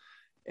do.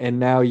 And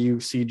now you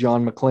see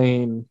John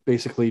McClane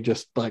basically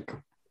just like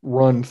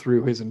run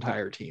through his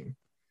entire team.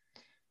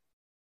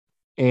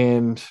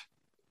 And,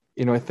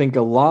 I think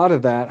a lot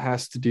of that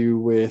has to do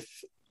with,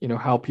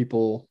 how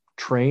people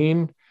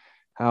train,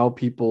 how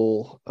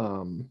people,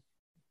 kind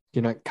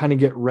of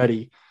get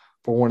ready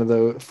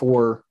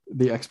for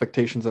the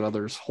expectations that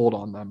others hold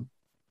on them.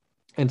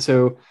 And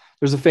so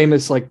there's a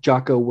famous like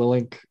Jocko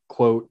Willink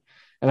quote,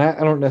 and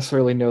I don't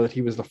necessarily know that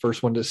he was the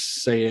first one to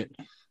say it,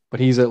 but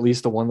he's at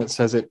least the one that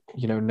says it,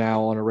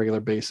 now on a regular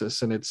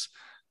basis. And it's,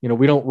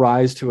 we don't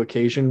rise to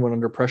occasion when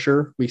under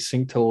pressure, we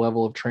sink to the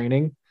level of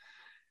training.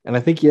 And I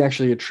think he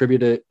actually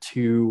attributed it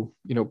to,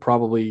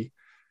 probably,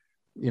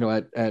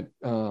 at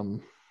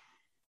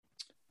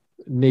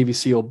Navy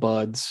SEAL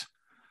buds,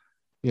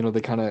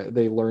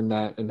 they learn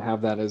that and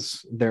have that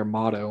as their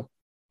motto.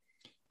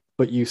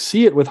 But you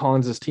see it with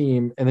Hans's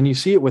team, and then you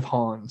see it with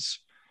Hans,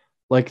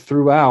 like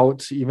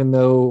throughout, even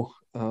though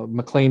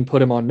McClane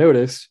put him on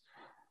notice,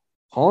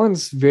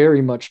 Hans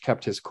very much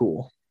kept his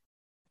cool.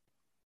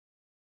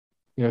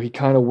 He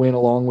kind of went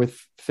along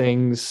with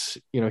things,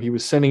 he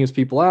was sending his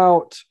people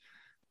out,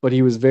 but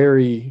he was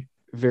very,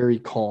 very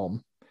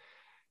calm.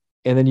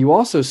 And then you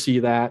also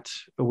see that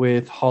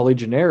with Holly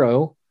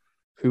Gennaro,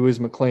 who is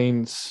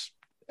McClane's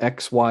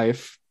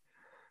ex-wife.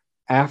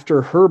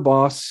 After her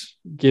boss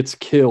gets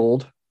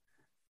killed,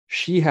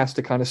 she has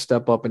to kind of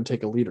step up and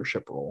take a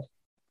leadership role.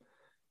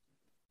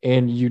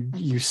 And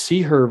you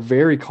see her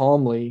very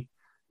calmly,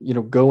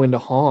 go into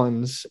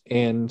Hans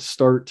and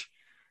start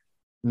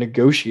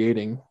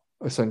negotiating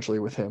essentially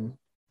with him.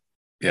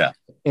 Yeah.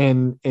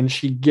 And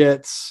she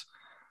gets,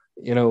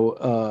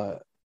 a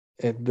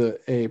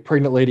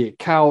pregnant lady at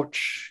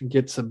couch,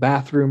 gets a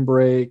bathroom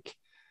break,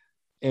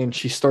 and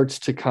she starts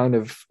to kind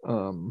of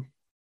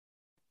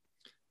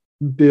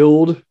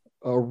build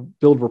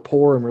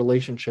rapport and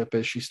relationship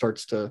as she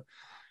starts to,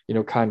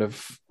 kind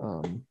of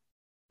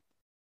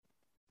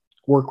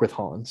work with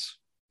Hans.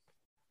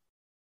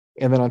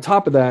 And then on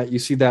top of that, you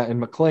see that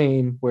in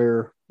McClane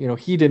where,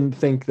 he didn't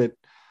think that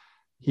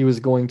he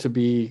was going to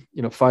be,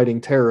 fighting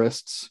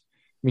terrorists.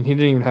 I mean, he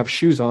didn't even have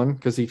shoes on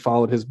because he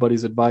followed his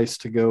buddy's advice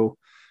to go,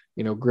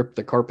 grip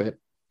the carpet.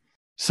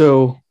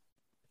 So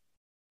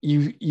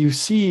you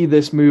see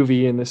this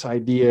movie and this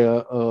idea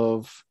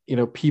of,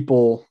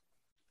 people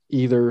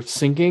either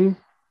sinking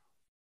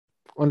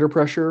under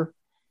pressure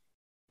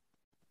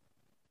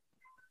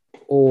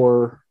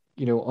or,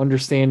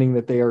 understanding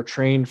that they are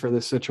trained for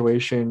this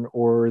situation,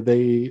 or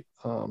they,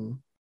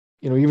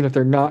 even if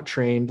they're not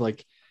trained,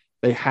 like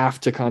they have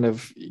to kind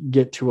of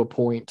get to a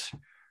point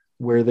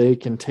where they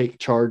can take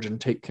charge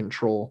and take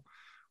control,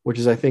 which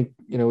is, I think,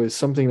 is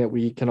something that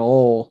we can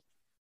all,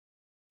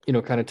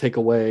 kind of take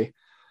away.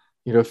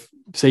 If,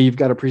 say you've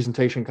got a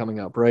presentation coming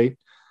up, right?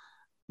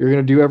 You're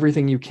going to do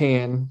everything you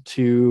can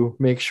to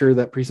make sure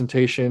that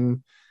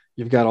presentation,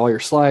 you've got all your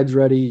slides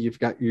ready, you've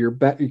got your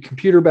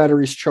computer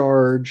batteries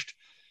charged,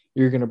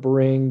 you're going to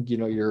bring,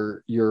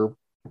 your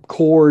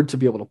cord to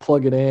be able to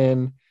plug it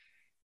in.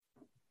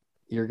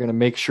 You're going to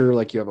make sure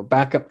like you have a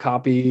backup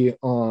copy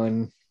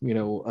on,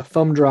 a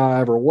thumb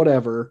drive or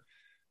whatever.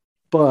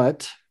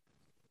 But,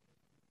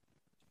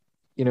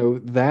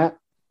 that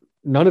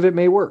none of it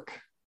may work.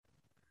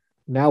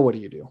 Now, what do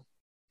you do?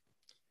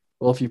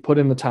 Well, if you put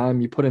in the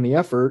time, you put in the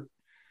effort,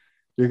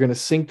 you're going to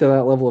sink to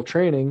that level of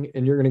training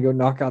and you're going to go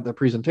knock out the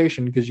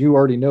presentation because you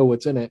already know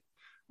what's in it,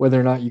 whether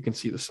or not you can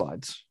see the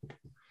slides.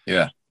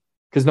 Yeah.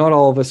 Because not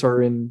all of us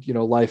are in,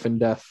 life and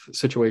death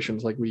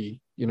situations like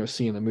we,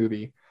 see in the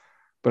movie.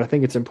 But I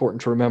think it's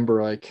important to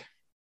remember, like,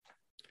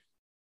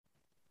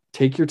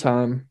 take your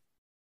time,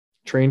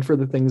 train for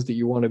the things that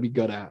you want to be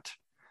good at.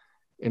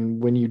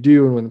 And when you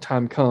do, and when the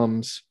time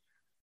comes,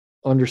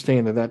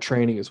 understand that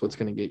training is what's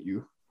going to get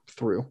you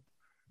through.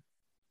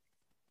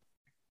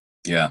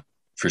 Yeah,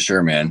 for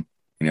sure, man.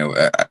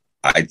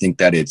 I think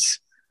that it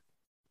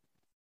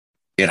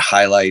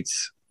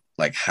highlights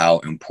like how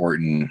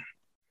important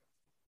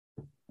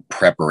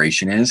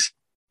preparation is.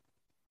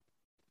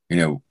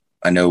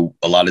 I know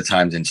a lot of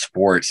times in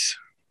sports,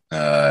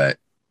 uh,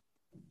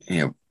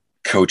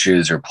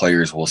 coaches or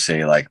players will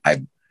say like,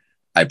 I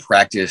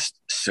practiced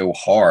so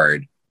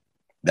hard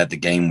that the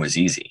game was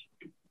easy.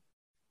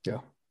 Yeah.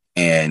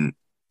 And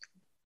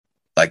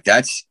like,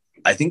 I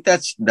think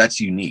that's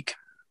unique,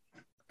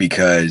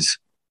 because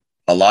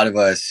a lot of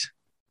us,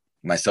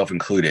 myself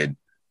included,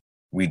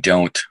 we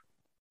don't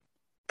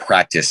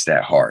practice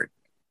that hard.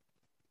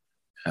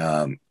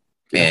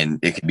 And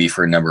it could be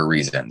for a number of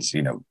reasons.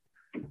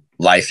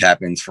 Life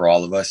happens for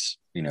all of us.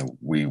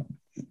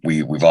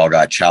 We've all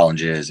got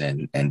challenges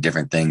and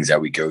different things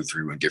that we go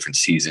through in different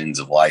seasons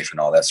of life and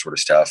all that sort of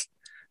stuff.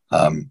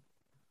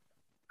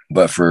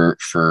 But for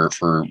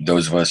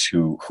those of us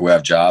who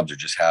have jobs or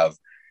just have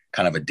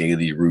kind of a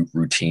daily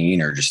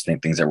routine, or just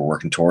think things that we're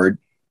working toward,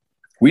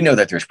 we know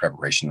that there's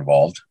preparation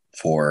involved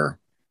for,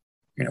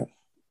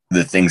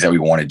 the things that we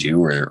want to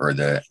do, or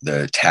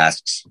the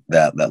tasks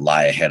that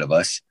lie ahead of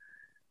us.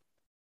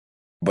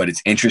 But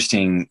it's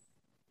interesting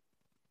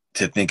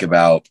to think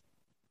about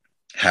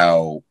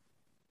how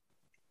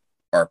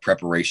our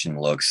preparation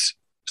looks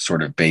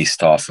sort of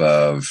based off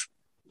of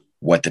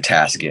what the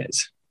task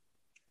is.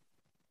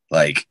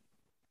 Like,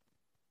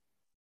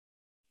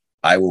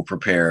 I will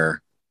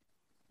prepare,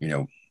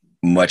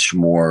 much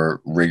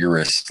more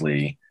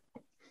rigorously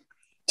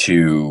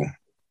to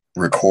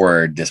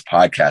record this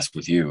podcast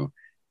with you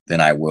than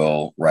I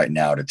will right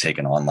now to take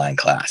an online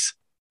class.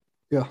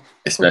 Yeah.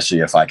 Especially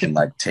if I can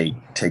like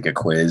take a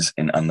quiz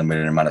in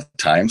unlimited amount of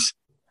times,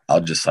 I'll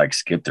just like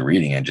skip the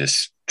reading and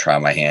just try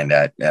my hand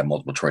at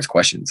multiple choice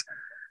questions.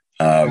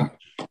 And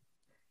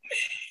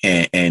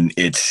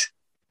it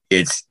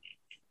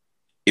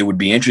would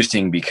be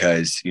interesting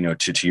because,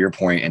 to your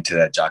point and to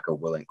that Jocko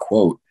Willink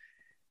quote,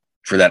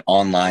 for that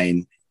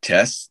online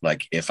test,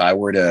 like if I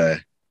were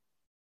to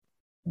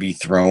be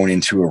thrown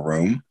into a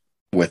room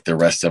with the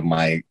rest of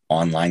my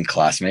online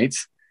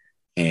classmates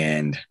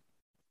and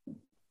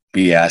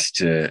be asked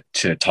to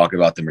talk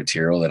about the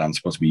material that I'm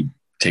supposed to be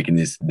taking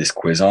this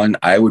quiz on,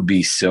 I would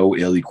be so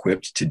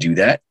ill-equipped to do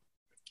that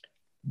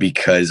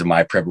because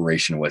my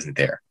preparation wasn't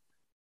there.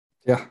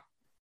 Yeah.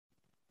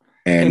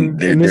 And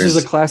this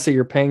is a class that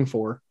you're paying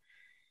for,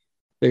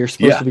 that you're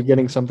supposed to be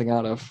getting something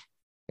out of.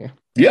 Yeah.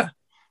 Yeah.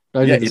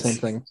 I do the same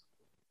thing.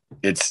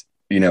 It's,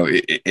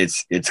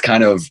 it's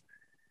kind of,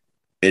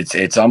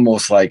 it's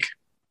almost like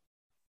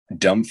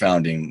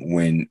dumbfounding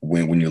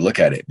when you look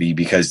at it,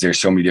 because there's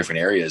so many different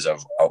areas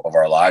of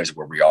our lives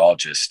where we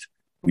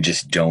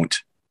just don't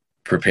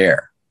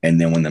prepare.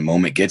 And then when the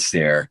moment gets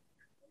there,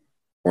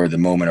 or the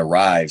moment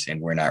arrives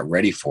and we're not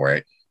ready for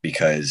it,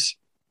 because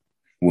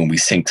when we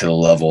sink to the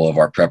level of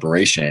our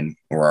preparation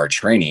or our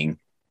training,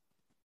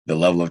 the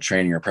level of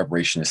training or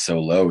preparation is so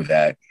low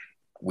that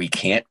we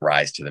can't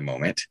rise to the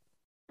moment.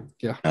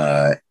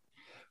 Yeah.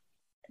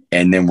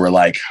 And then we're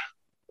like,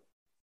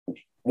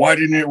 why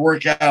didn't it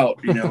work out?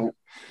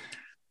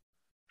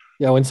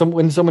 Yeah. When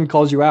someone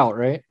calls you out,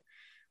 right?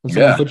 When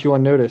someone puts you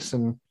on notice,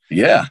 and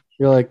you're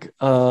like,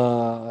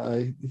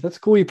 that's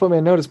cool, you put me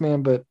on notice,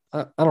 man, but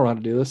I don't know how to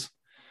do this.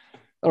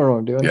 I don't know what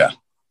I'm doing.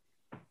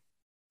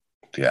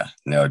 Yeah.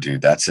 No,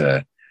 dude, that's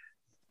a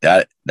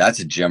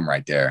gem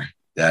right there.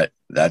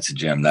 That's a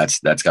gem.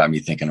 That's got me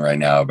thinking right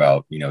now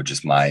about,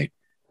 just my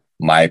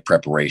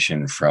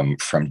preparation from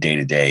day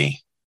to day.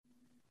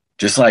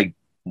 Just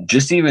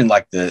even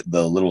like the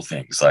little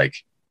things, like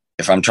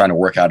if I'm trying to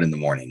work out in the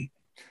morning,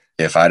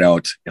 if I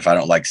don't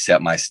like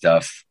set my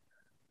stuff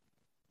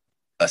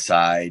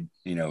aside,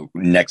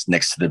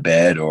 next to the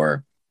bed,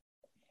 or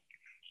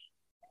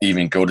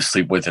even go to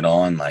sleep with it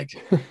on, like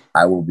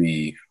I will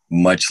be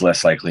much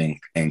less likely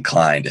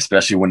inclined,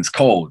 especially when it's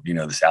cold,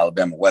 this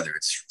Alabama weather,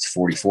 it's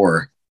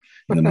 44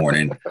 in the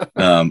morning.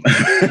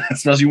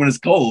 Especially when it's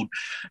cold,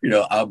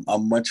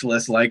 I'm much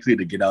less likely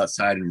to get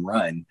outside and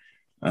run,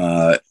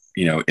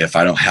 if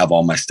I don't have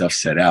all my stuff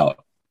set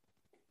out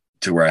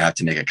to where I have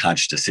to make a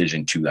conscious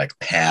decision to like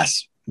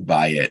pass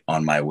by it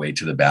on my way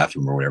to the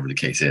bathroom or whatever the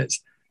case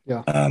is.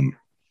 Yeah.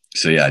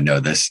 So yeah, no,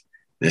 this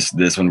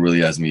one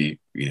really has me,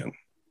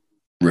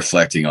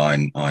 reflecting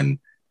on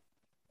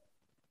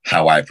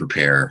how I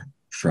prepare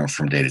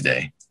from day to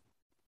day.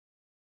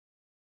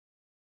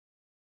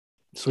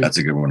 Sweet. That's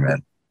a good one,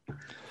 man.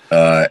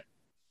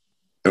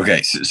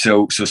 Okay.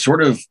 So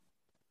sort of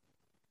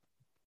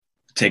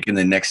taking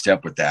the next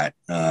step with that,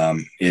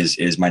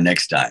 is my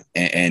next time.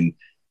 And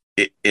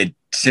it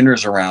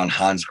centers around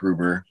Hans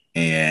Gruber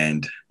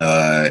and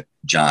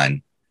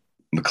John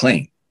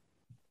McClane.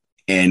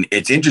 And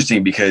it's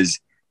interesting because,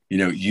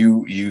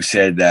 you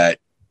said that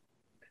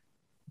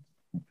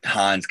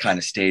Hans kind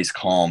of stays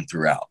calm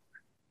throughout.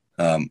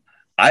 I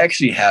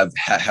actually have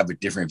a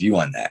different view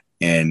on that.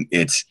 And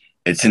it's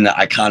in the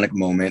iconic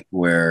moment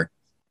where,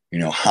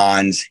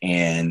 Hans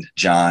and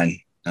John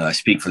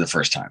speak for the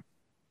first time.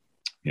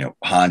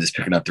 Hans is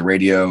picking up the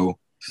radio.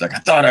 He's like, I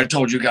thought I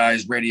told you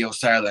guys radio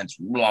silence,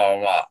 blah,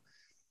 blah.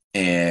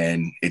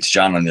 And it's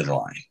John on the other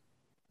line.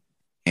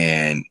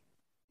 And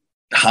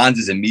Hans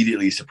is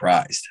immediately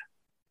surprised.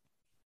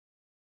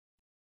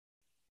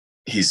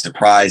 He's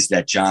surprised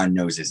that John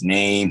knows his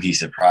name. He's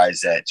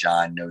surprised that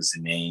John knows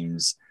the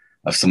names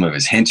of some of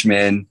his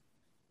henchmen.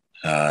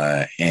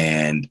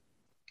 And,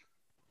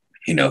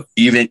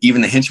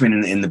 even the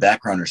henchmen in the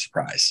background are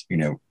surprised.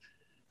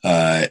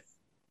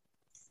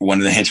 One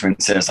of the henchmen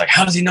says, like,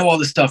 how does he know all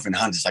this stuff? And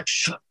Hans is like,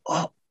 shut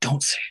up,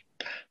 don't say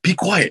it. Be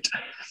quiet.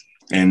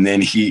 And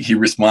then he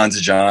responds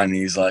to John and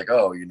he's like,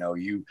 oh,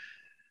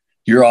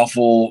 you're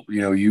awful.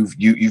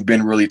 You've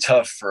been really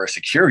tough for a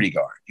security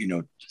guard,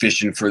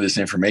 fishing for this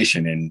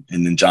information. And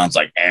then John's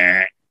like,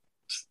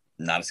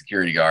 not a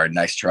security guard.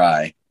 Nice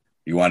try.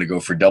 You want to go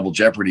for double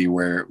jeopardy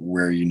where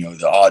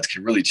the odds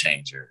can really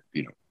change, or,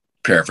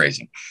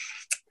 paraphrasing.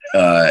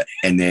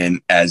 And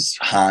then as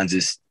Hans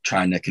is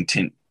trying to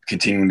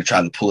continuing to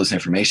try to pull this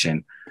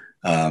information,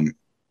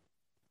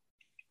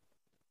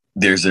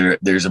 there's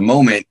a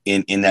moment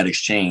in that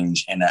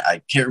exchange, and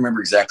I can't remember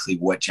exactly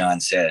what John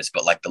says,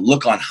 but like the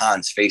look on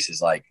Hans' face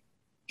is like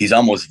he's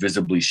almost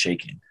visibly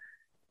shaken.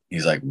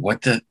 He's like,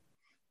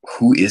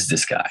 who is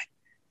this guy?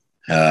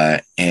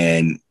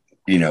 And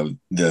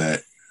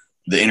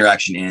the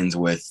interaction ends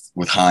with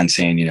Hans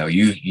saying,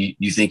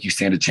 you think you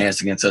stand a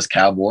chance against us,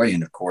 cowboy?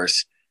 And of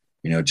course,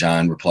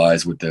 John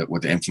replies with the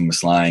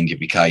infamous line,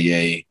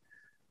 yippee-ki-yay,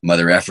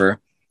 mother effer.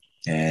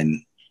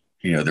 And,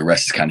 the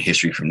rest is kind of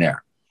history from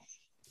there.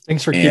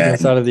 Thanks for keeping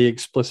us out of the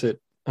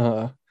explicit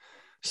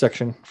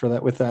section for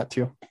that, with that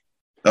too.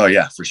 Oh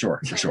yeah, for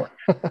sure.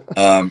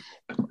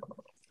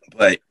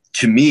 But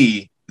to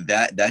me,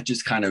 that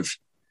just kind of,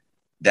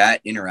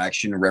 that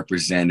interaction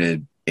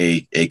represented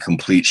a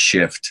complete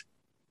shift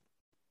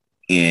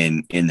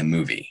in the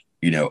movie.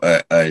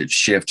 A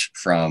shift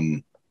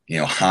from,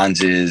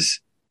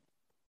 Hans's,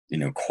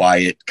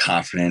 quiet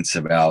confidence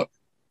about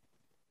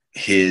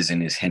his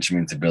and his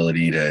henchman's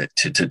ability to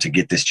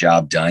get this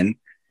job done,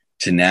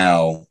 to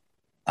now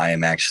I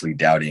am actually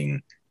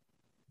doubting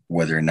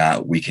whether or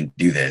not we can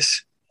do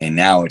this. And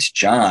now it's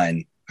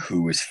John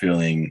who is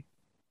feeling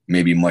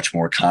maybe much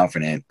more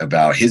confident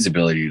about his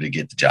ability to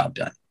get the job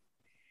done.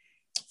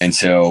 And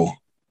so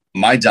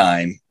my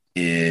dime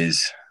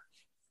is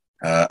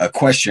a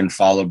question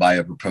followed by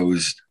a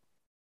proposed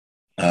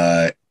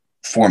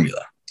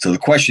formula. So the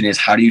question is,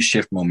 how do you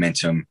shift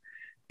momentum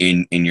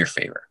in your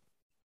favor?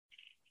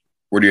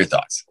 What are your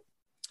thoughts?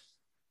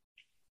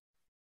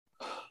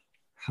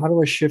 How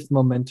do I shift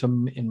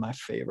momentum in my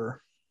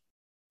favor?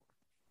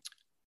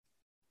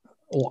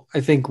 Well, I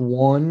think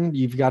one,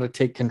 you've got to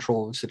take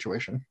control of the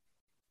situation.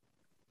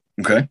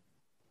 Okay.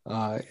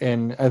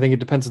 And I think it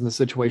depends on the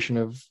situation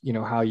of,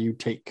 how you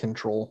take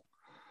control,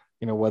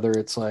 whether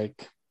it's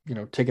like,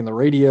 taking the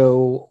radio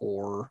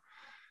or,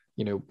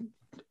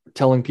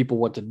 telling people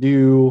what to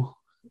do,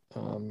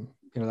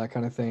 that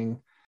kind of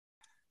thing.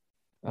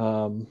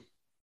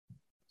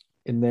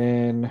 And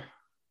then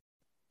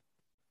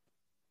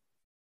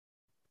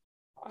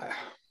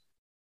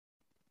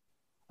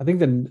I think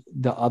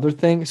the other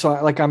thing, so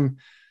I'm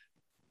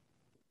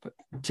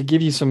to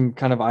give you some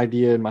kind of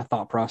idea in my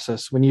thought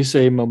process, when you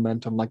say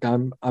momentum, like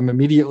I'm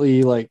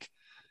immediately like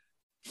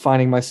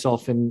finding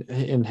myself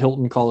in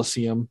Hilton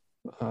Coliseum,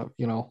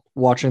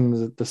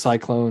 watching the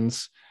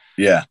Cyclones.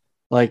 Yeah.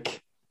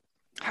 Like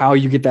how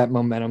you get that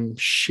momentum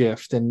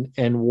shift.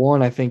 And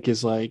one, I think,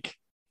 is like,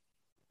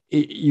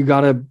 you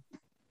got to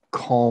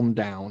calm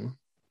down,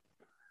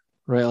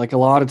 right? Like a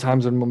lot of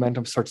times when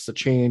momentum starts to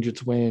change,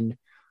 it's when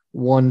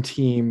one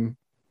team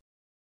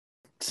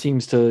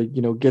seems to,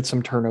 get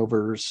some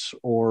turnovers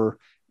or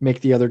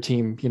make the other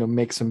team,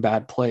 make some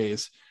bad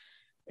plays.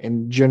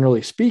 And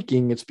generally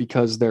speaking, it's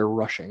because they're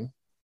rushing.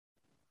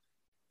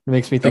 It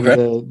makes me think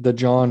of the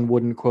John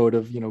Wooden quote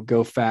of,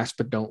 go fast,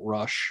 but don't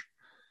rush.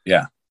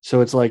 Yeah.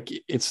 So it's like,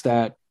 it's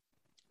that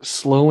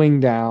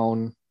slowing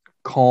down,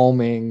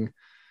 calming,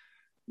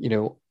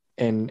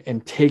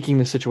 and taking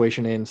the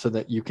situation in so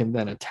that you can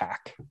then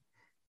attack,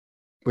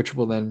 which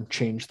will then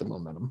change the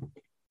momentum.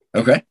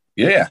 Okay.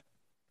 Yeah.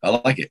 I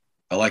like it.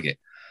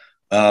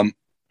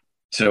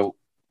 So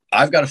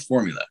I've got a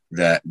formula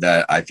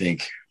that I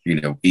think,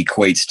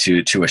 equates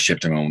to a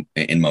shift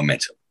in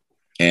momentum.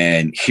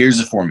 And here's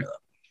the formula: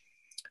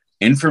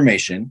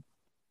 information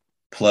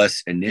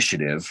plus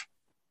initiative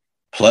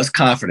plus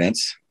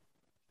confidence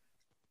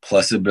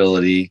plus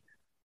ability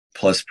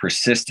plus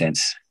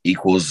persistence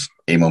equals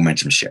a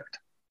momentum shift.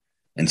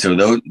 And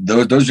so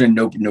those are in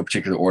no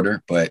particular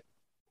order, but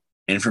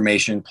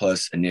information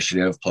plus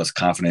initiative plus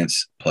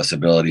confidence plus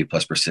ability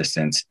plus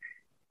persistence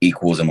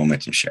equals a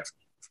momentum shift.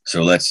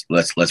 So let's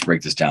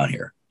break this down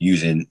here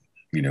using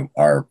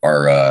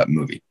our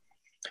movie.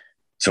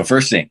 So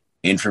first thing,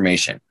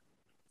 information.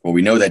 Well,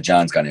 we know that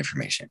John's got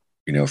information,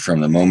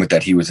 from the moment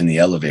that he was in the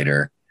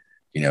elevator,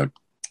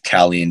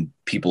 tallying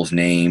people's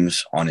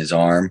names on his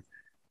arm,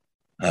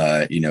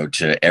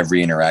 to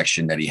every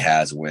interaction that he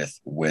has with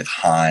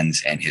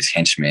Hans and his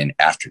henchmen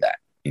after that.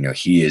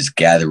 He is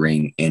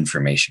gathering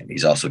information.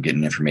 He's also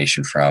getting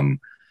information from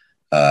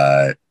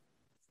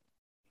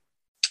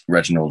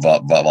Reginald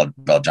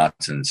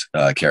VelJohnson's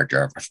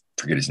character. I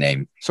forget his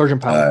name.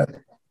 Sergeant Powell.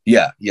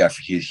 Yeah.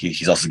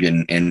 He's also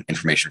getting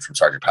information from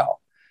Sergeant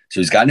Powell. So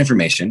he's got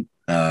information.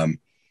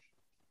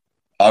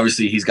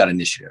 Obviously, he's got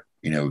initiative.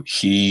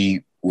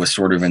 He was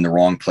sort of in the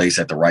wrong place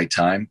at the right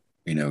time.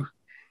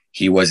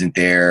 He wasn't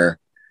there.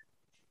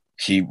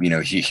 He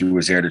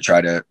was there to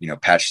try to,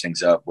 patch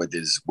things up with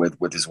his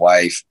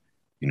wife,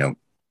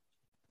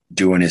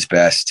 doing his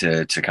best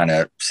to kind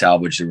of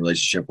salvage the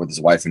relationship with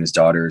his wife and his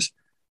daughters.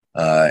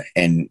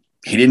 And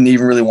he didn't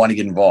even really want to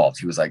get involved.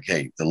 He was like,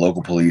 hey, the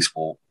local police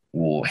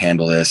will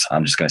handle this.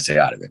 I'm just going to stay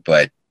out of it.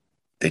 But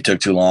they took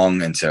too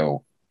long. And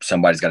so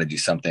somebody's got to do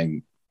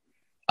something.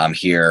 I'm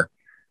here.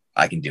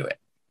 I can do it.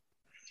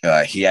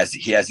 He has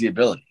the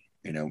ability,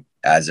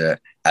 as a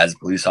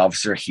police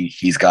officer,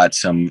 he's got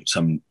some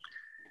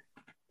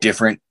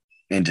different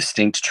and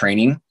distinct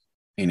training,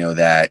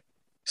 that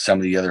some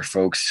of the other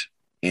folks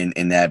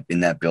in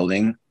that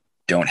building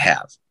don't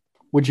have.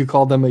 Would you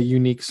call them a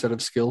unique set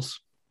of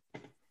skills?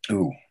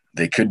 Ooh,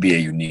 they could be a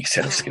unique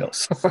set of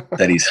skills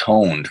that he's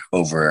honed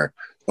over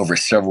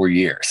several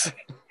years.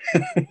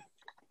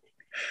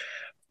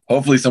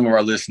 Hopefully some of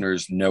our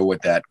listeners know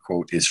what that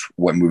quote is,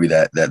 what movie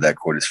that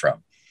quote is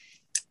from.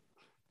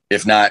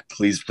 If not,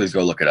 please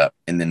go look it up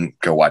and then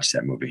go watch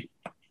that movie.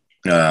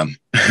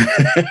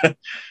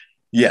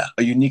 Yeah,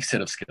 a unique set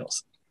of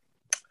skills.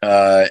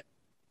 Right?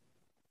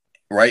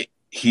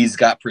 He's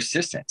got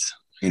persistence.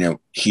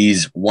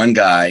 He's one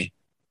guy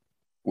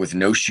with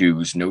no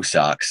shoes, no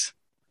socks,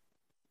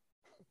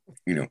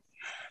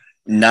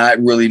 not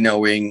really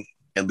knowing,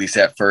 at least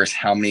at first,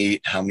 how many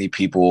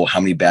people, how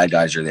many bad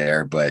guys are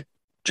there, but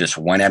just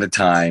one at a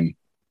time,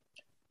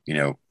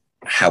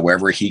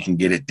 however he can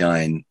get it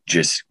done,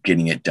 just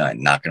getting it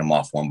done, knocking them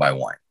off one by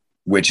one,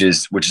 which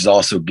is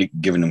also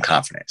giving him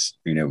confidence.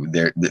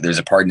 There's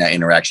a part in that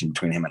interaction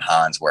between him and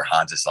Hans where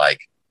Hans is like,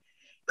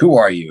 who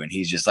are you? And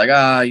he's just like,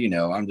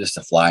 I'm just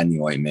a fly in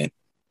the ointment.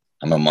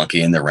 I'm a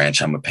monkey in the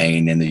wrench. I'm a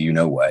pain in the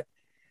what.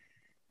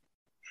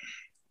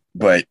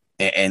 But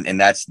and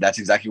that's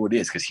exactly what it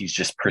is, because he's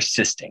just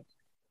persisting.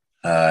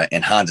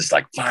 And Hans is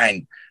like,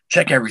 fine,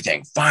 check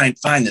everything. Find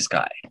this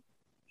guy.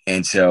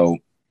 And so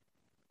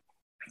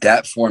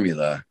that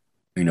formula,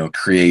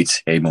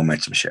 creates a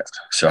momentum shift.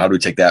 So how do we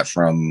take that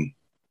from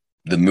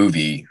the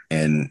movie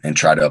and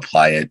try to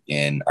apply it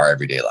in our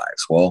everyday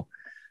lives? Well,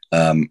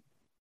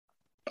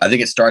 I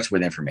think it starts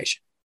with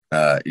information.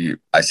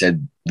 I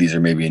said these are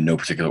maybe in no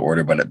particular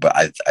order, but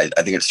I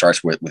think it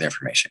starts with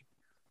information.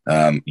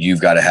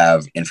 You've got to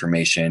have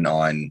information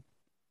on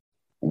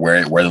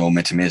where the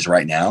momentum is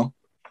right now.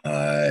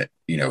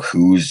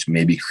 Who's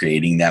maybe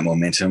creating that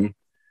momentum,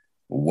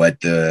 what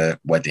the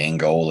end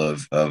goal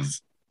of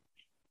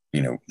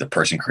the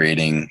person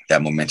creating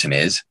that momentum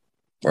is,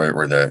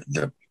 or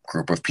the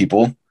group of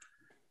people.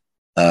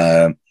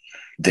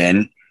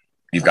 Then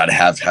you've got to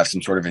have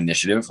some sort of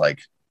initiative. Like,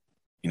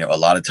 a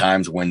lot of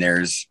times when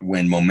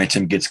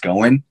momentum gets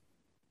going,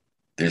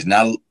 there's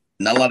not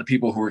a lot of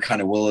people who are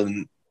kind of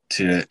willing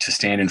to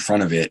stand in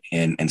front of it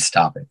and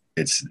stop it.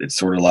 It's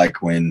sort of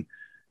like when,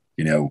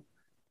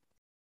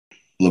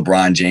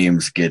 LeBron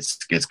James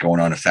gets going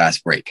on a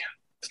fast break.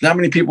 There's not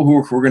many people who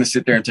are going to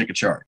sit there and take a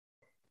charge,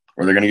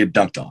 or they're going to get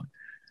dunked on.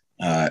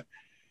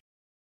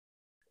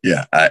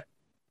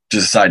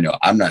 Just a side note,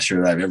 I'm not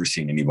sure that I've ever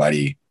seen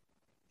anybody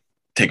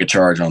take a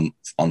charge on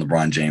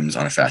LeBron James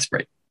on a fast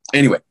break.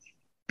 Anyway,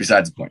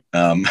 besides the point,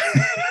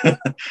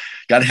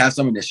 got to have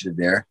some initiative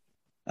there.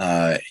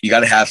 You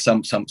got to have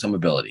some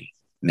ability.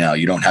 Now,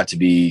 you don't have to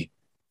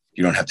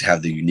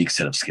have the unique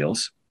set of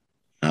skills.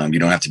 You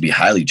don't have to be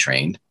highly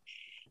trained.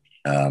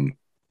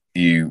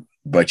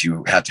 But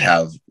you have to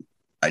have,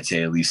 I'd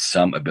say, at least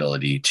some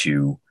ability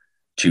to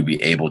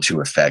be able to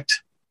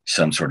affect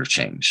some sort of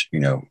change.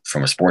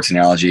 From a sports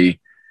analogy,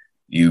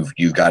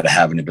 you've got to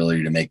have an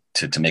ability to make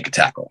a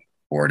tackle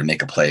or to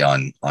make a play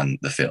on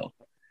the field,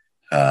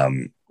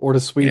 or to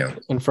sweep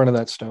in front of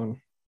that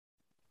stone.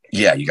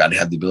 Yeah, you got to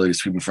have the ability to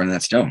sweep in front of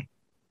that stone.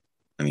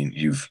 I mean,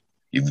 you've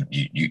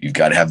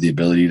got to have the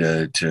ability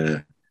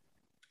to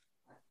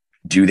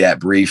do that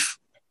brief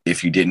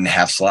if you didn't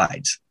have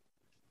slides.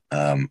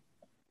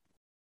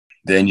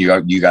 Then you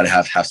got to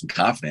have some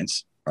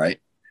confidence, right?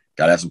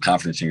 Got to have some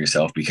confidence in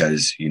yourself,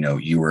 because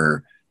you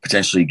were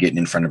potentially getting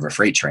in front of a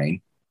freight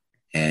train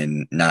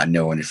and not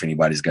knowing if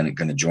anybody's going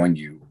to join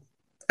you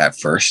at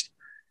first.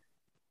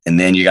 And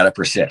then you got to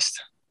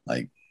persist.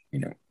 Like,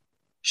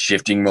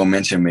 shifting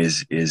momentum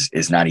is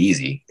not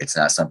easy. It's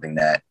not something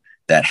that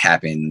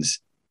happens,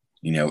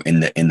 in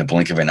the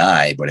blink of an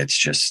eye, but it's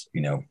just,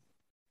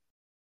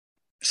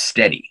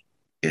 steady.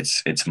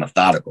 It's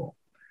methodical.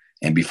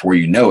 And before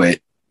you know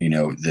it,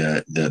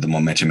 the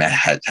momentum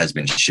has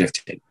been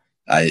shifted.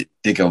 I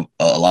think of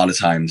a lot of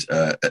times,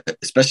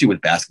 especially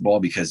with basketball,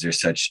 because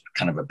there's such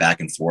kind of a back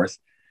and forth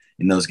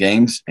in those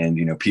games. And,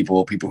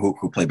 people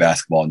who play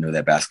basketball know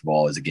that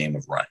basketball is a game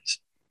of runs.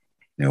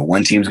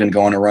 One team's going to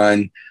go on a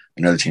run,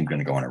 another team's going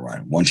to go on a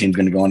run. One team's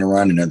going to go on a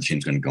run, another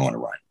team's going to go on a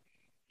run.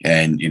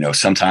 And,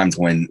 sometimes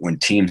when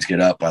teams get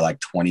up by like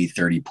 20,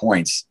 30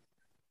 points,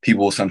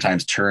 people will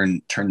sometimes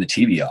turn the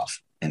TV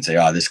off and say,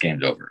 oh, this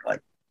game's over.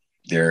 Like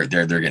they're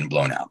getting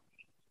blown out.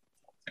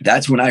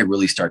 That's when I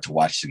really start to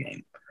watch the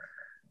game,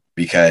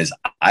 because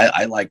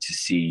I like to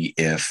see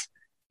if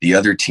the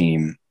other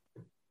team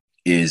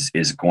is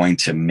going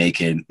to make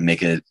an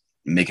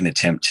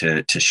attempt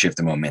to shift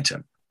the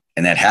momentum.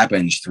 And that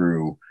happens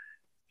through,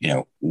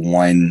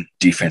 one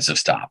defensive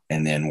stop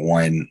and then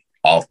one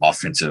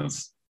offensive,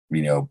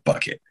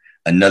 bucket,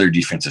 another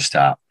defensive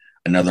stop,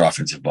 another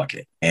offensive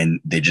bucket. And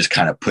they just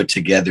kind of put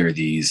together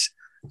these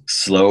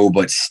slow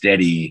but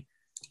steady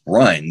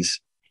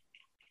runs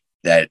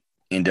that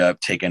end up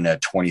taking a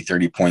 20,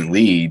 30 point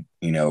lead,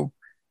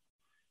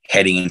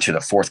 heading into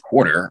the fourth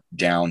quarter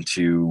down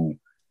to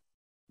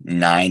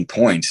 9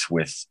 points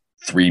with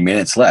 3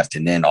 minutes left.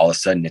 And then all of a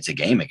sudden it's a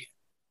game again.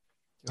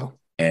 Oh.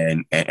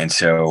 And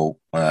so,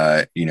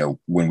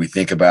 when we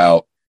think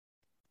about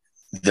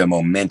the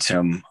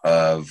momentum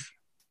of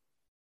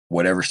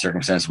whatever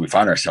circumstance we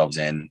find ourselves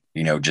in,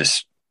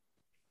 just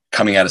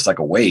coming at us like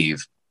a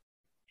wave,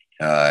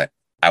 I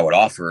would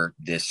offer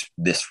this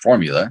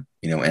formula,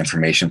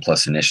 information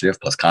plus initiative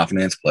plus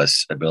confidence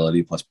plus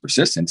ability plus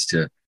persistence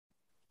to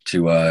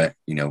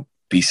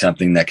be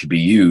something that could be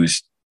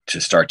used to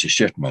start to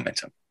shift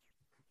momentum.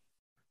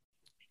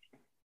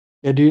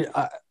 Yeah, dude,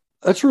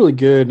 that's really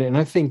good. And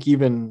I think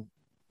even,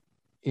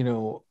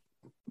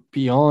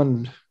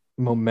 beyond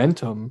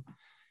momentum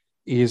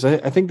is,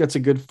 I think that's a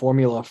good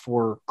formula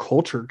for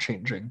culture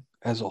changing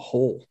as a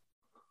whole.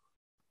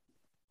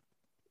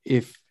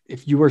 If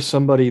you are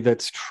somebody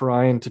that's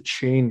trying to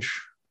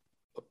change,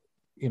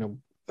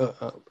 an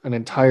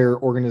entire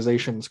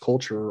organization's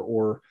culture,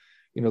 or,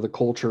 the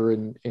culture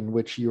in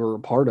which you're a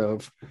part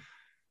of,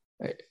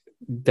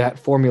 that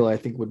formula I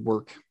think would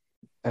work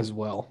as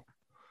well.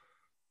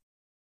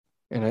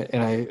 And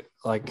I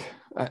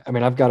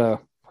mean, I'm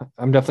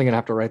definitely gonna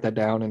have to write that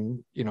down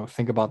and,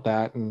 think about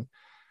that and,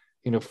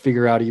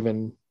 figure out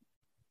even,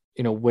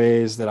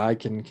 ways that I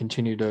can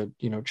continue to,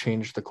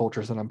 change the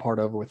cultures that I'm part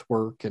of with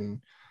work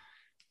and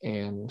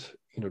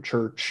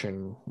church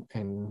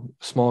and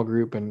small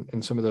group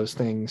and some of those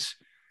things,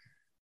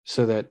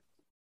 so that,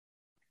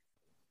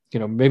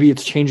 maybe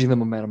it's changing the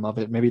momentum of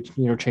it. Maybe it's,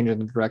 changing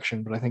the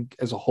direction, but I think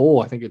as a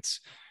whole, I think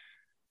it's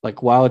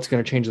like, while it's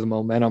going to change the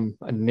momentum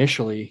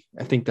initially,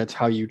 I think that's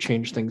how you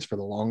change things for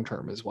the long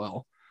term as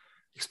well,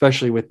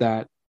 especially with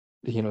that,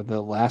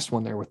 the last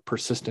one there with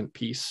persistent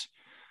piece.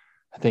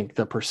 I think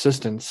the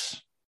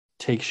persistence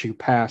takes you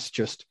past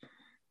just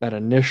that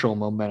initial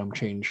momentum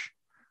change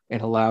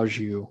and allows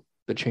you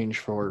the change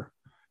for,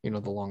 the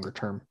longer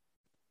term.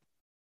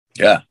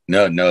 Yeah,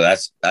 no,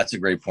 that's a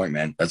great point,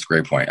 man. That's a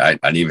great point. I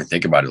didn't even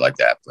think about it like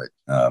that, but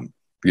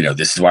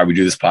this is why we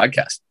do this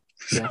podcast.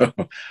 So.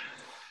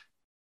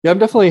 Yeah, I'm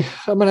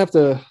gonna have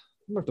to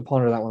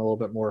ponder that one a little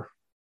bit more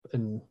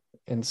and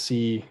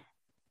see.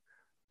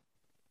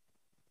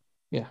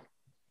 Yeah,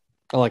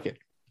 I like it.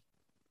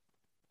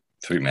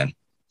 Sweet, man.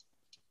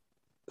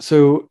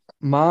 So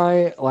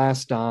my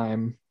last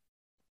dime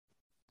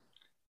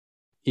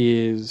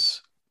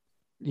is,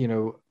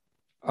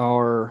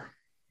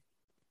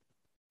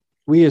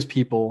 we as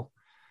people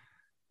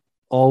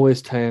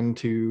always tend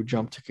to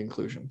jump to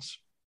conclusions.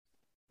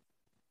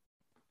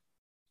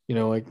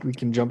 Like we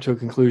can jump to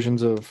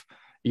conclusions of,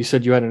 you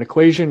said you had an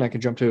equation, I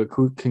can jump to a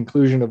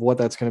conclusion of what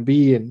that's going to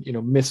be and,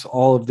 miss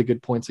all of the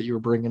good points that you were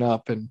bringing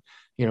up and,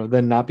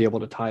 then not be able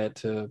to tie it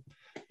to,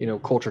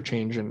 culture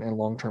change and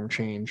long-term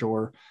change.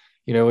 Or,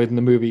 in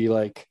the movie,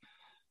 like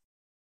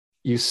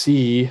you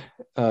see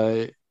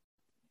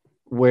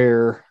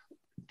where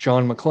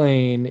John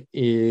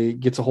McClane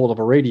gets a hold of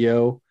a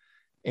radio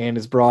and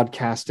is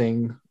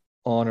broadcasting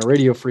on a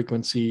radio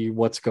frequency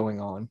what's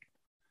going on.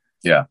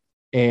 Yeah.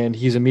 And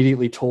he's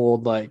immediately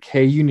told, like,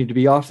 hey, you need to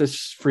be off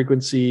this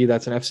frequency.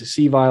 That's an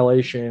FCC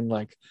violation.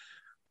 Like,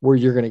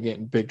 you're going to get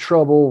in big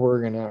trouble.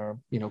 We're going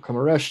to, come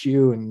arrest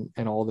you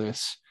and all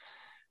this.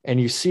 And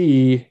you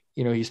see,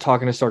 he's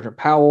talking to Sergeant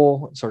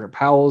Powell. Sergeant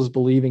Powell is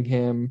believing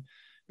him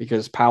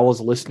because Powell's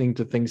listening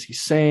to things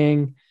he's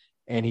saying.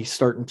 And he's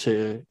starting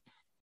to,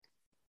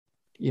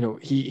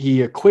 he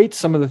equates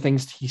some of the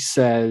things he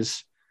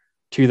says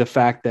to the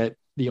fact that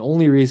the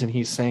only reason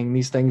he's saying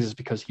these things is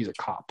because he's a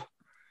cop.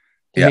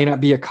 He may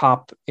not be a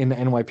cop in the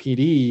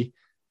NYPD,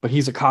 but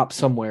he's a cop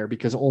somewhere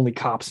because only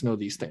cops know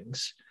these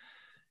things.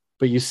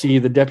 But you see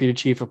the deputy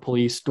chief of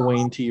police,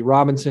 Dwayne T.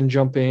 Robinson,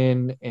 jump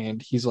in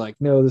and he's like,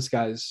 no, this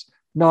guy's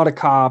not a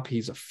cop.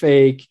 He's a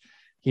fake.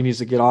 He needs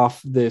to get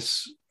off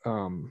this,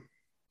 off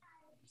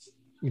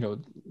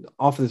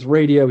of this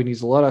radio. He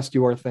needs to let us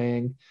do our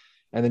thing.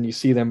 And then you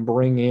see them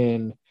bring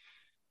in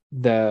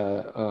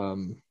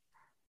the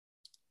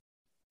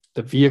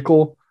the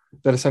vehicle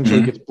that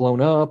essentially gets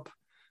blown up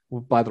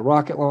by the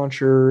rocket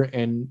launcher,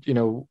 and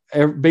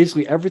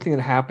basically everything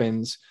that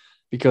happens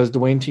because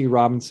Dwayne T.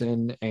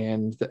 Robinson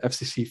and the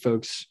FCC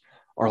folks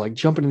are like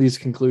jumping to these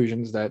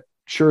conclusions that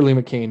surely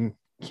McClane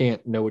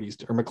can't know what he's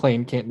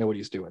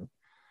doing.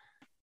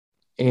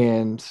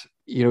 And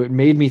it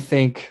made me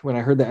think, when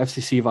I heard the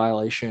FCC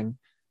violation,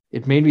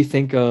 it made me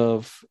think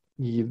of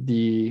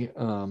the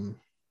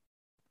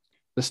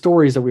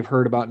stories that we've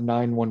heard about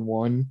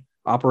 911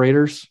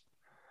 operators,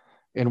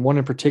 and one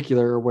in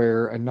particular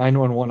where a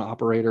 911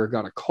 operator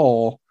got a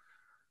call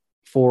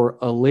for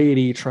a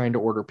lady trying to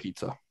order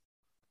pizza.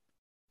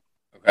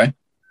 Okay.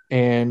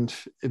 And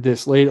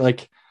this lady,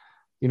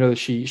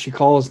 she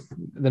calls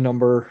the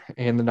number,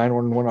 and the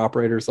 911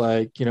 operator's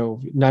like,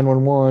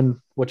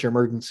 911, what's your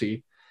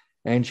emergency?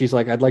 And she's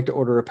like, I'd like to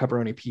order a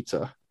pepperoni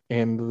pizza.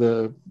 And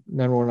the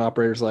 911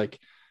 operator's like,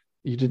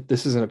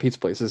 this isn't a pizza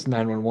place. This is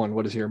 911.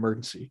 What is your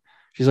emergency?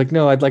 She's like,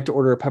 no, I'd like to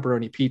order a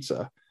pepperoni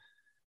pizza.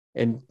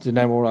 And the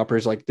 911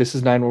 operator's like, this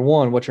is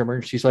 911. What's your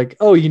emergency? She's like,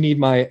 oh, you need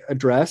my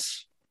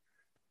address.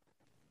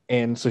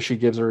 And so she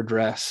gives her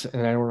address, and the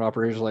 911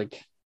 operator's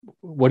like,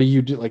 what do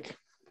you do? Like,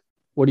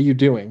 what are you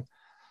doing?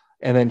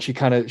 And then she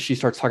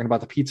starts talking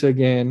about the pizza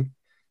again.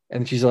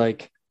 And she's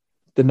like,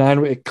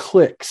 it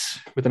clicks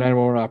with the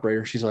 911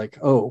 operator. She's like,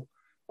 oh,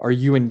 are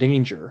you in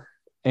danger?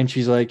 And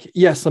she's like,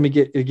 yes, let me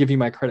give you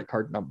my credit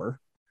card number.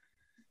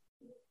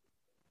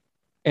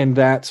 And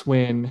that's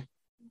when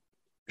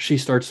she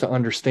starts to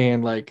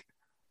understand, like,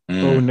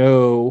 oh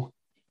no,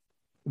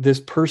 this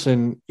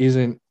person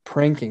isn't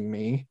pranking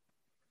me.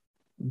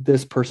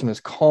 This person is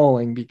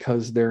calling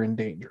because they're in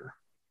danger.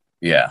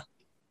 Yeah.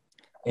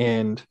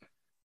 And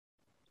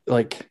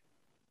like,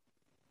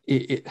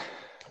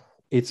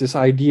 it's this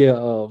idea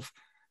of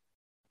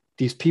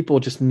these people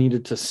just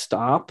needed to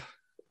stop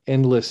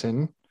and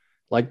listen,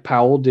 like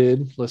Powell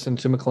did, listen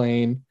to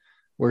McClane,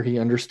 where he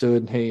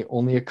understood, hey,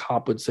 only a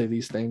cop would say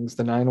these things.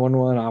 The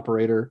 911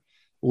 operator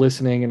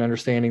listening and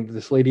understanding that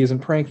this lady isn't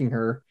pranking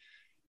her.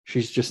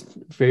 She's just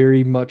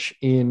very much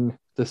in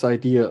this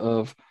idea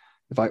of,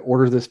 if I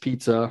order this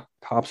pizza,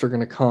 cops are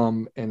going to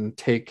come and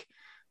take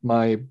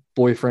my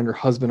boyfriend or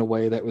husband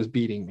away that was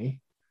beating me.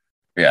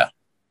 Yeah.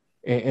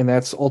 And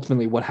that's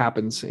ultimately what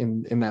happens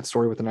in that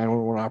story with the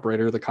 911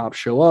 operator. The cops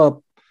show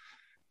up,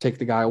 take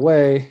the guy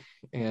away,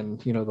 and,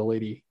 the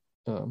lady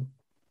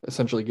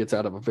essentially gets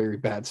out of a very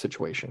bad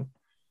situation.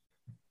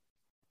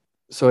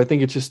 So I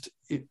think it's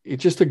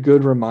just a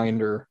good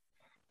reminder.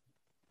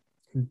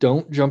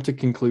 Don't jump to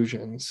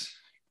conclusions.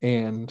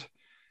 And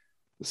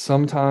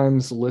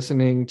sometimes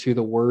listening to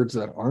the words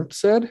that aren't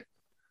said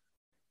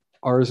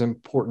are as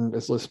important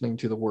as listening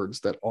to the words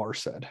that are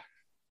said.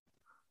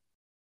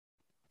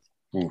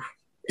 Ooh,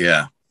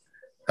 yeah,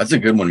 that's a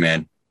good one,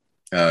 man.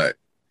 I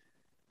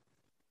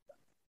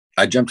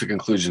jump to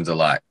conclusions a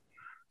lot.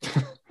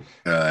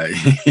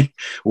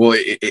 Well,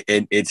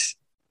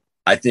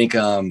 I think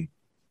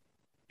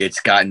it's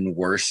gotten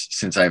worse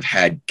since I've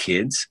had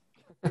kids,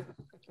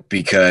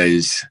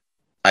 because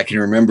I can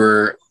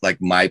remember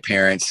like my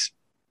parents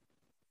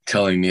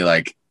telling me,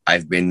 like,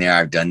 I've been there,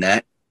 I've done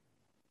that.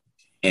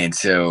 And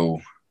so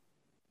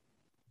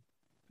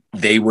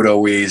they would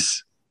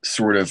always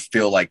sort of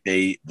feel like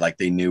they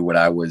knew what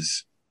I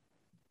was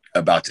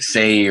about to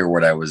say, or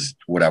what I was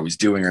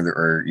doing,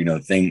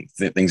 or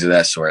things of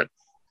that sort.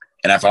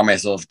 And I found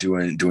myself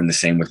doing the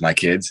same with my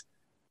kids.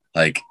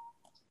 Like,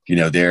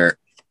 they're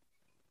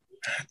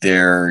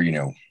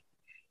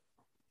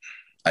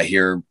I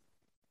hear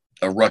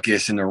a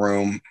ruckus in the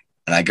room,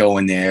 and I go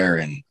in there,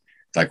 and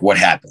it's like, what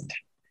happened?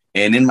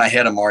 And in my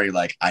head, I'm already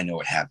like, I know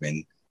what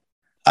happened.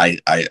 I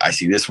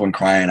see this one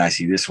crying. I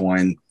see this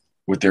one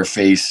with their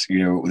face,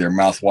 their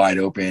mouth wide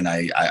open.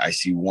 I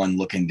see one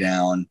looking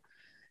down,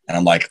 and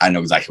I'm like, I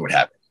know exactly what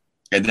happened.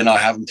 And then I'll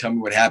have them tell me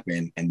what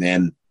happened. And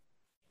then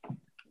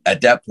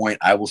at that point,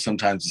 I will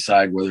sometimes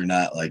decide whether or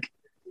not, like,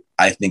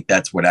 I think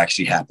that's what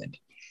actually happened.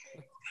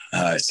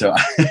 So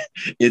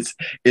it's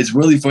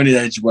really funny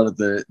that you brought up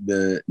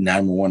the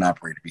 911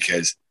 operator,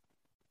 because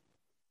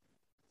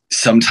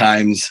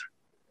sometimes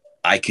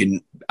I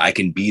can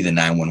be the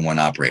 911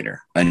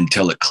 operator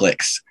until it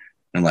clicks.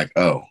 And I'm like,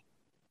 oh,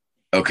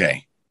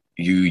 okay.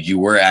 You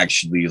were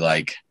actually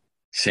like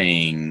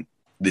saying,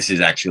 this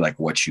is actually like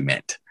what you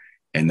meant.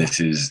 And this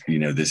is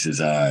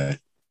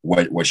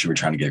what you were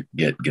trying to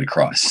get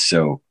across.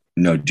 So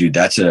no, dude,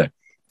 that's a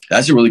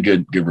really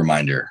good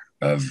reminder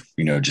of,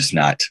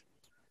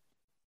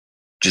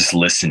 just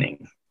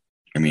listening.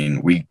 I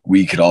mean,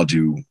 we could all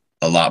do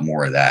a lot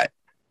more of that.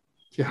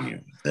 Yeah.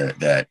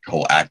 That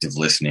whole active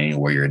listening,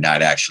 where you're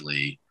not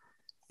actually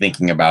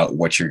thinking about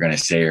what you're going to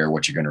say or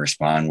what you're going to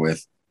respond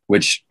with,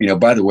 which,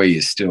 by the way,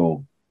 is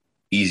still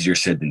easier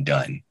said than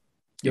done.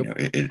 Yep.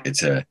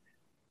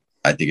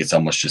 I think it's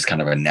almost just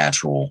kind of a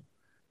natural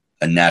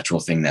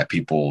thing that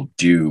people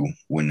do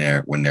when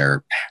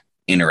they're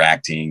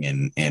interacting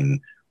and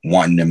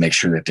wanting to make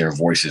sure that their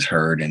voice is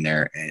heard and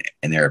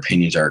their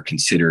opinions are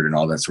considered and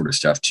all that sort of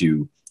stuff,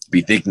 to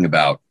be thinking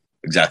about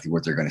exactly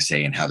what they're going to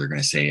say and how they're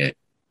going to say it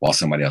while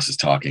somebody else is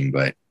talking.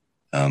 But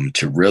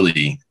to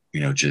really,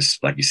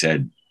 just like you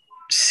said,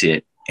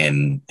 sit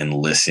and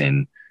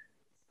listen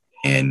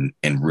and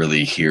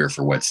really hear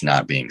for what's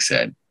not being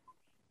said.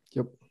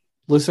 Yep.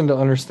 Listen to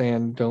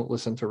understand. Don't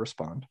listen to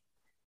respond.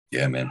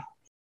 Yeah, man.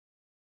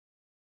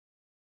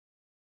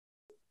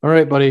 All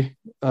right, buddy.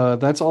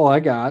 That's all I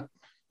got.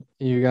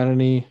 You got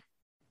any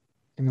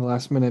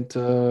last minute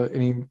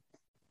any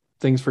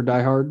things for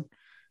Die Hard?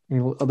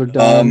 Any other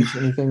dimes?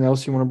 Anything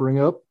else you want to bring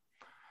up?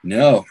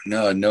 No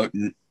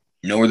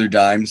other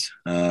dimes.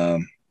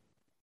 The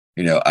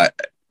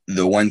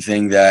one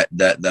thing that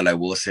I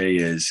will say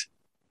is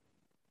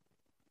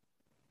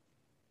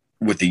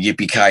with the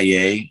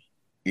yippee-ki-yay,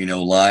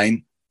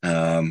 line.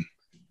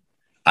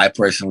 I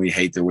personally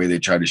hate the way they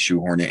try to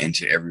shoehorn it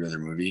into every other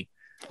movie.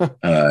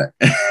 But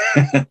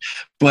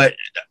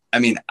I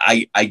mean,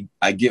 I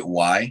get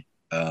why.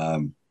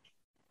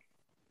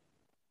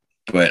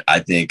 But I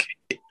think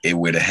it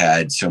would have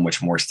had so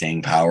much more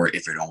staying power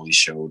if it only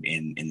showed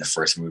in the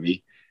first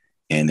movie,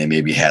 and they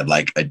maybe had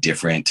like a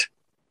different,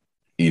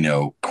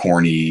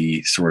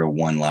 corny sort of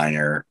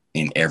one-liner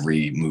in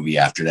every movie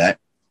after that.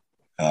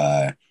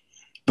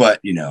 But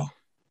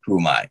who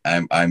am I?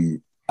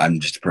 I'm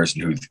just a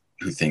person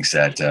who thinks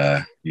that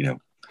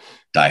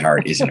Die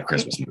Hard isn't a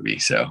Christmas movie.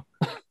 So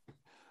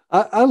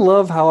I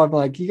love how I'm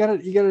like, you got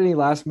any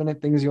last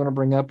minute things you want to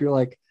bring up? You're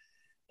like,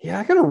 yeah,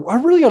 I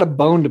really got a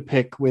bone to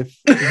pick with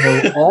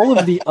all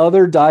of the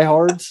other Die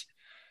Hards.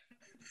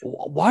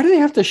 Why do they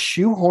have to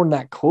shoehorn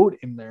that quote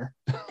in there?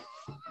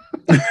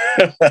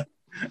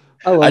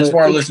 I just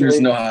want our listeners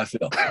to know how I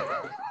feel.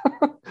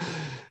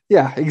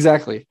 Yeah,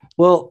 exactly.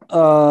 Well,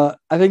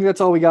 I think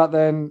that's all we got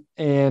then.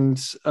 And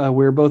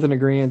we're both in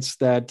agreement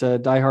that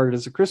Die Hard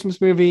is a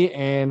Christmas movie,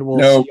 and we'll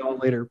see y'all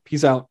later.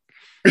 Peace out.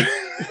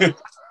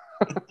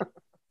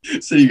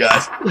 See you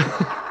guys.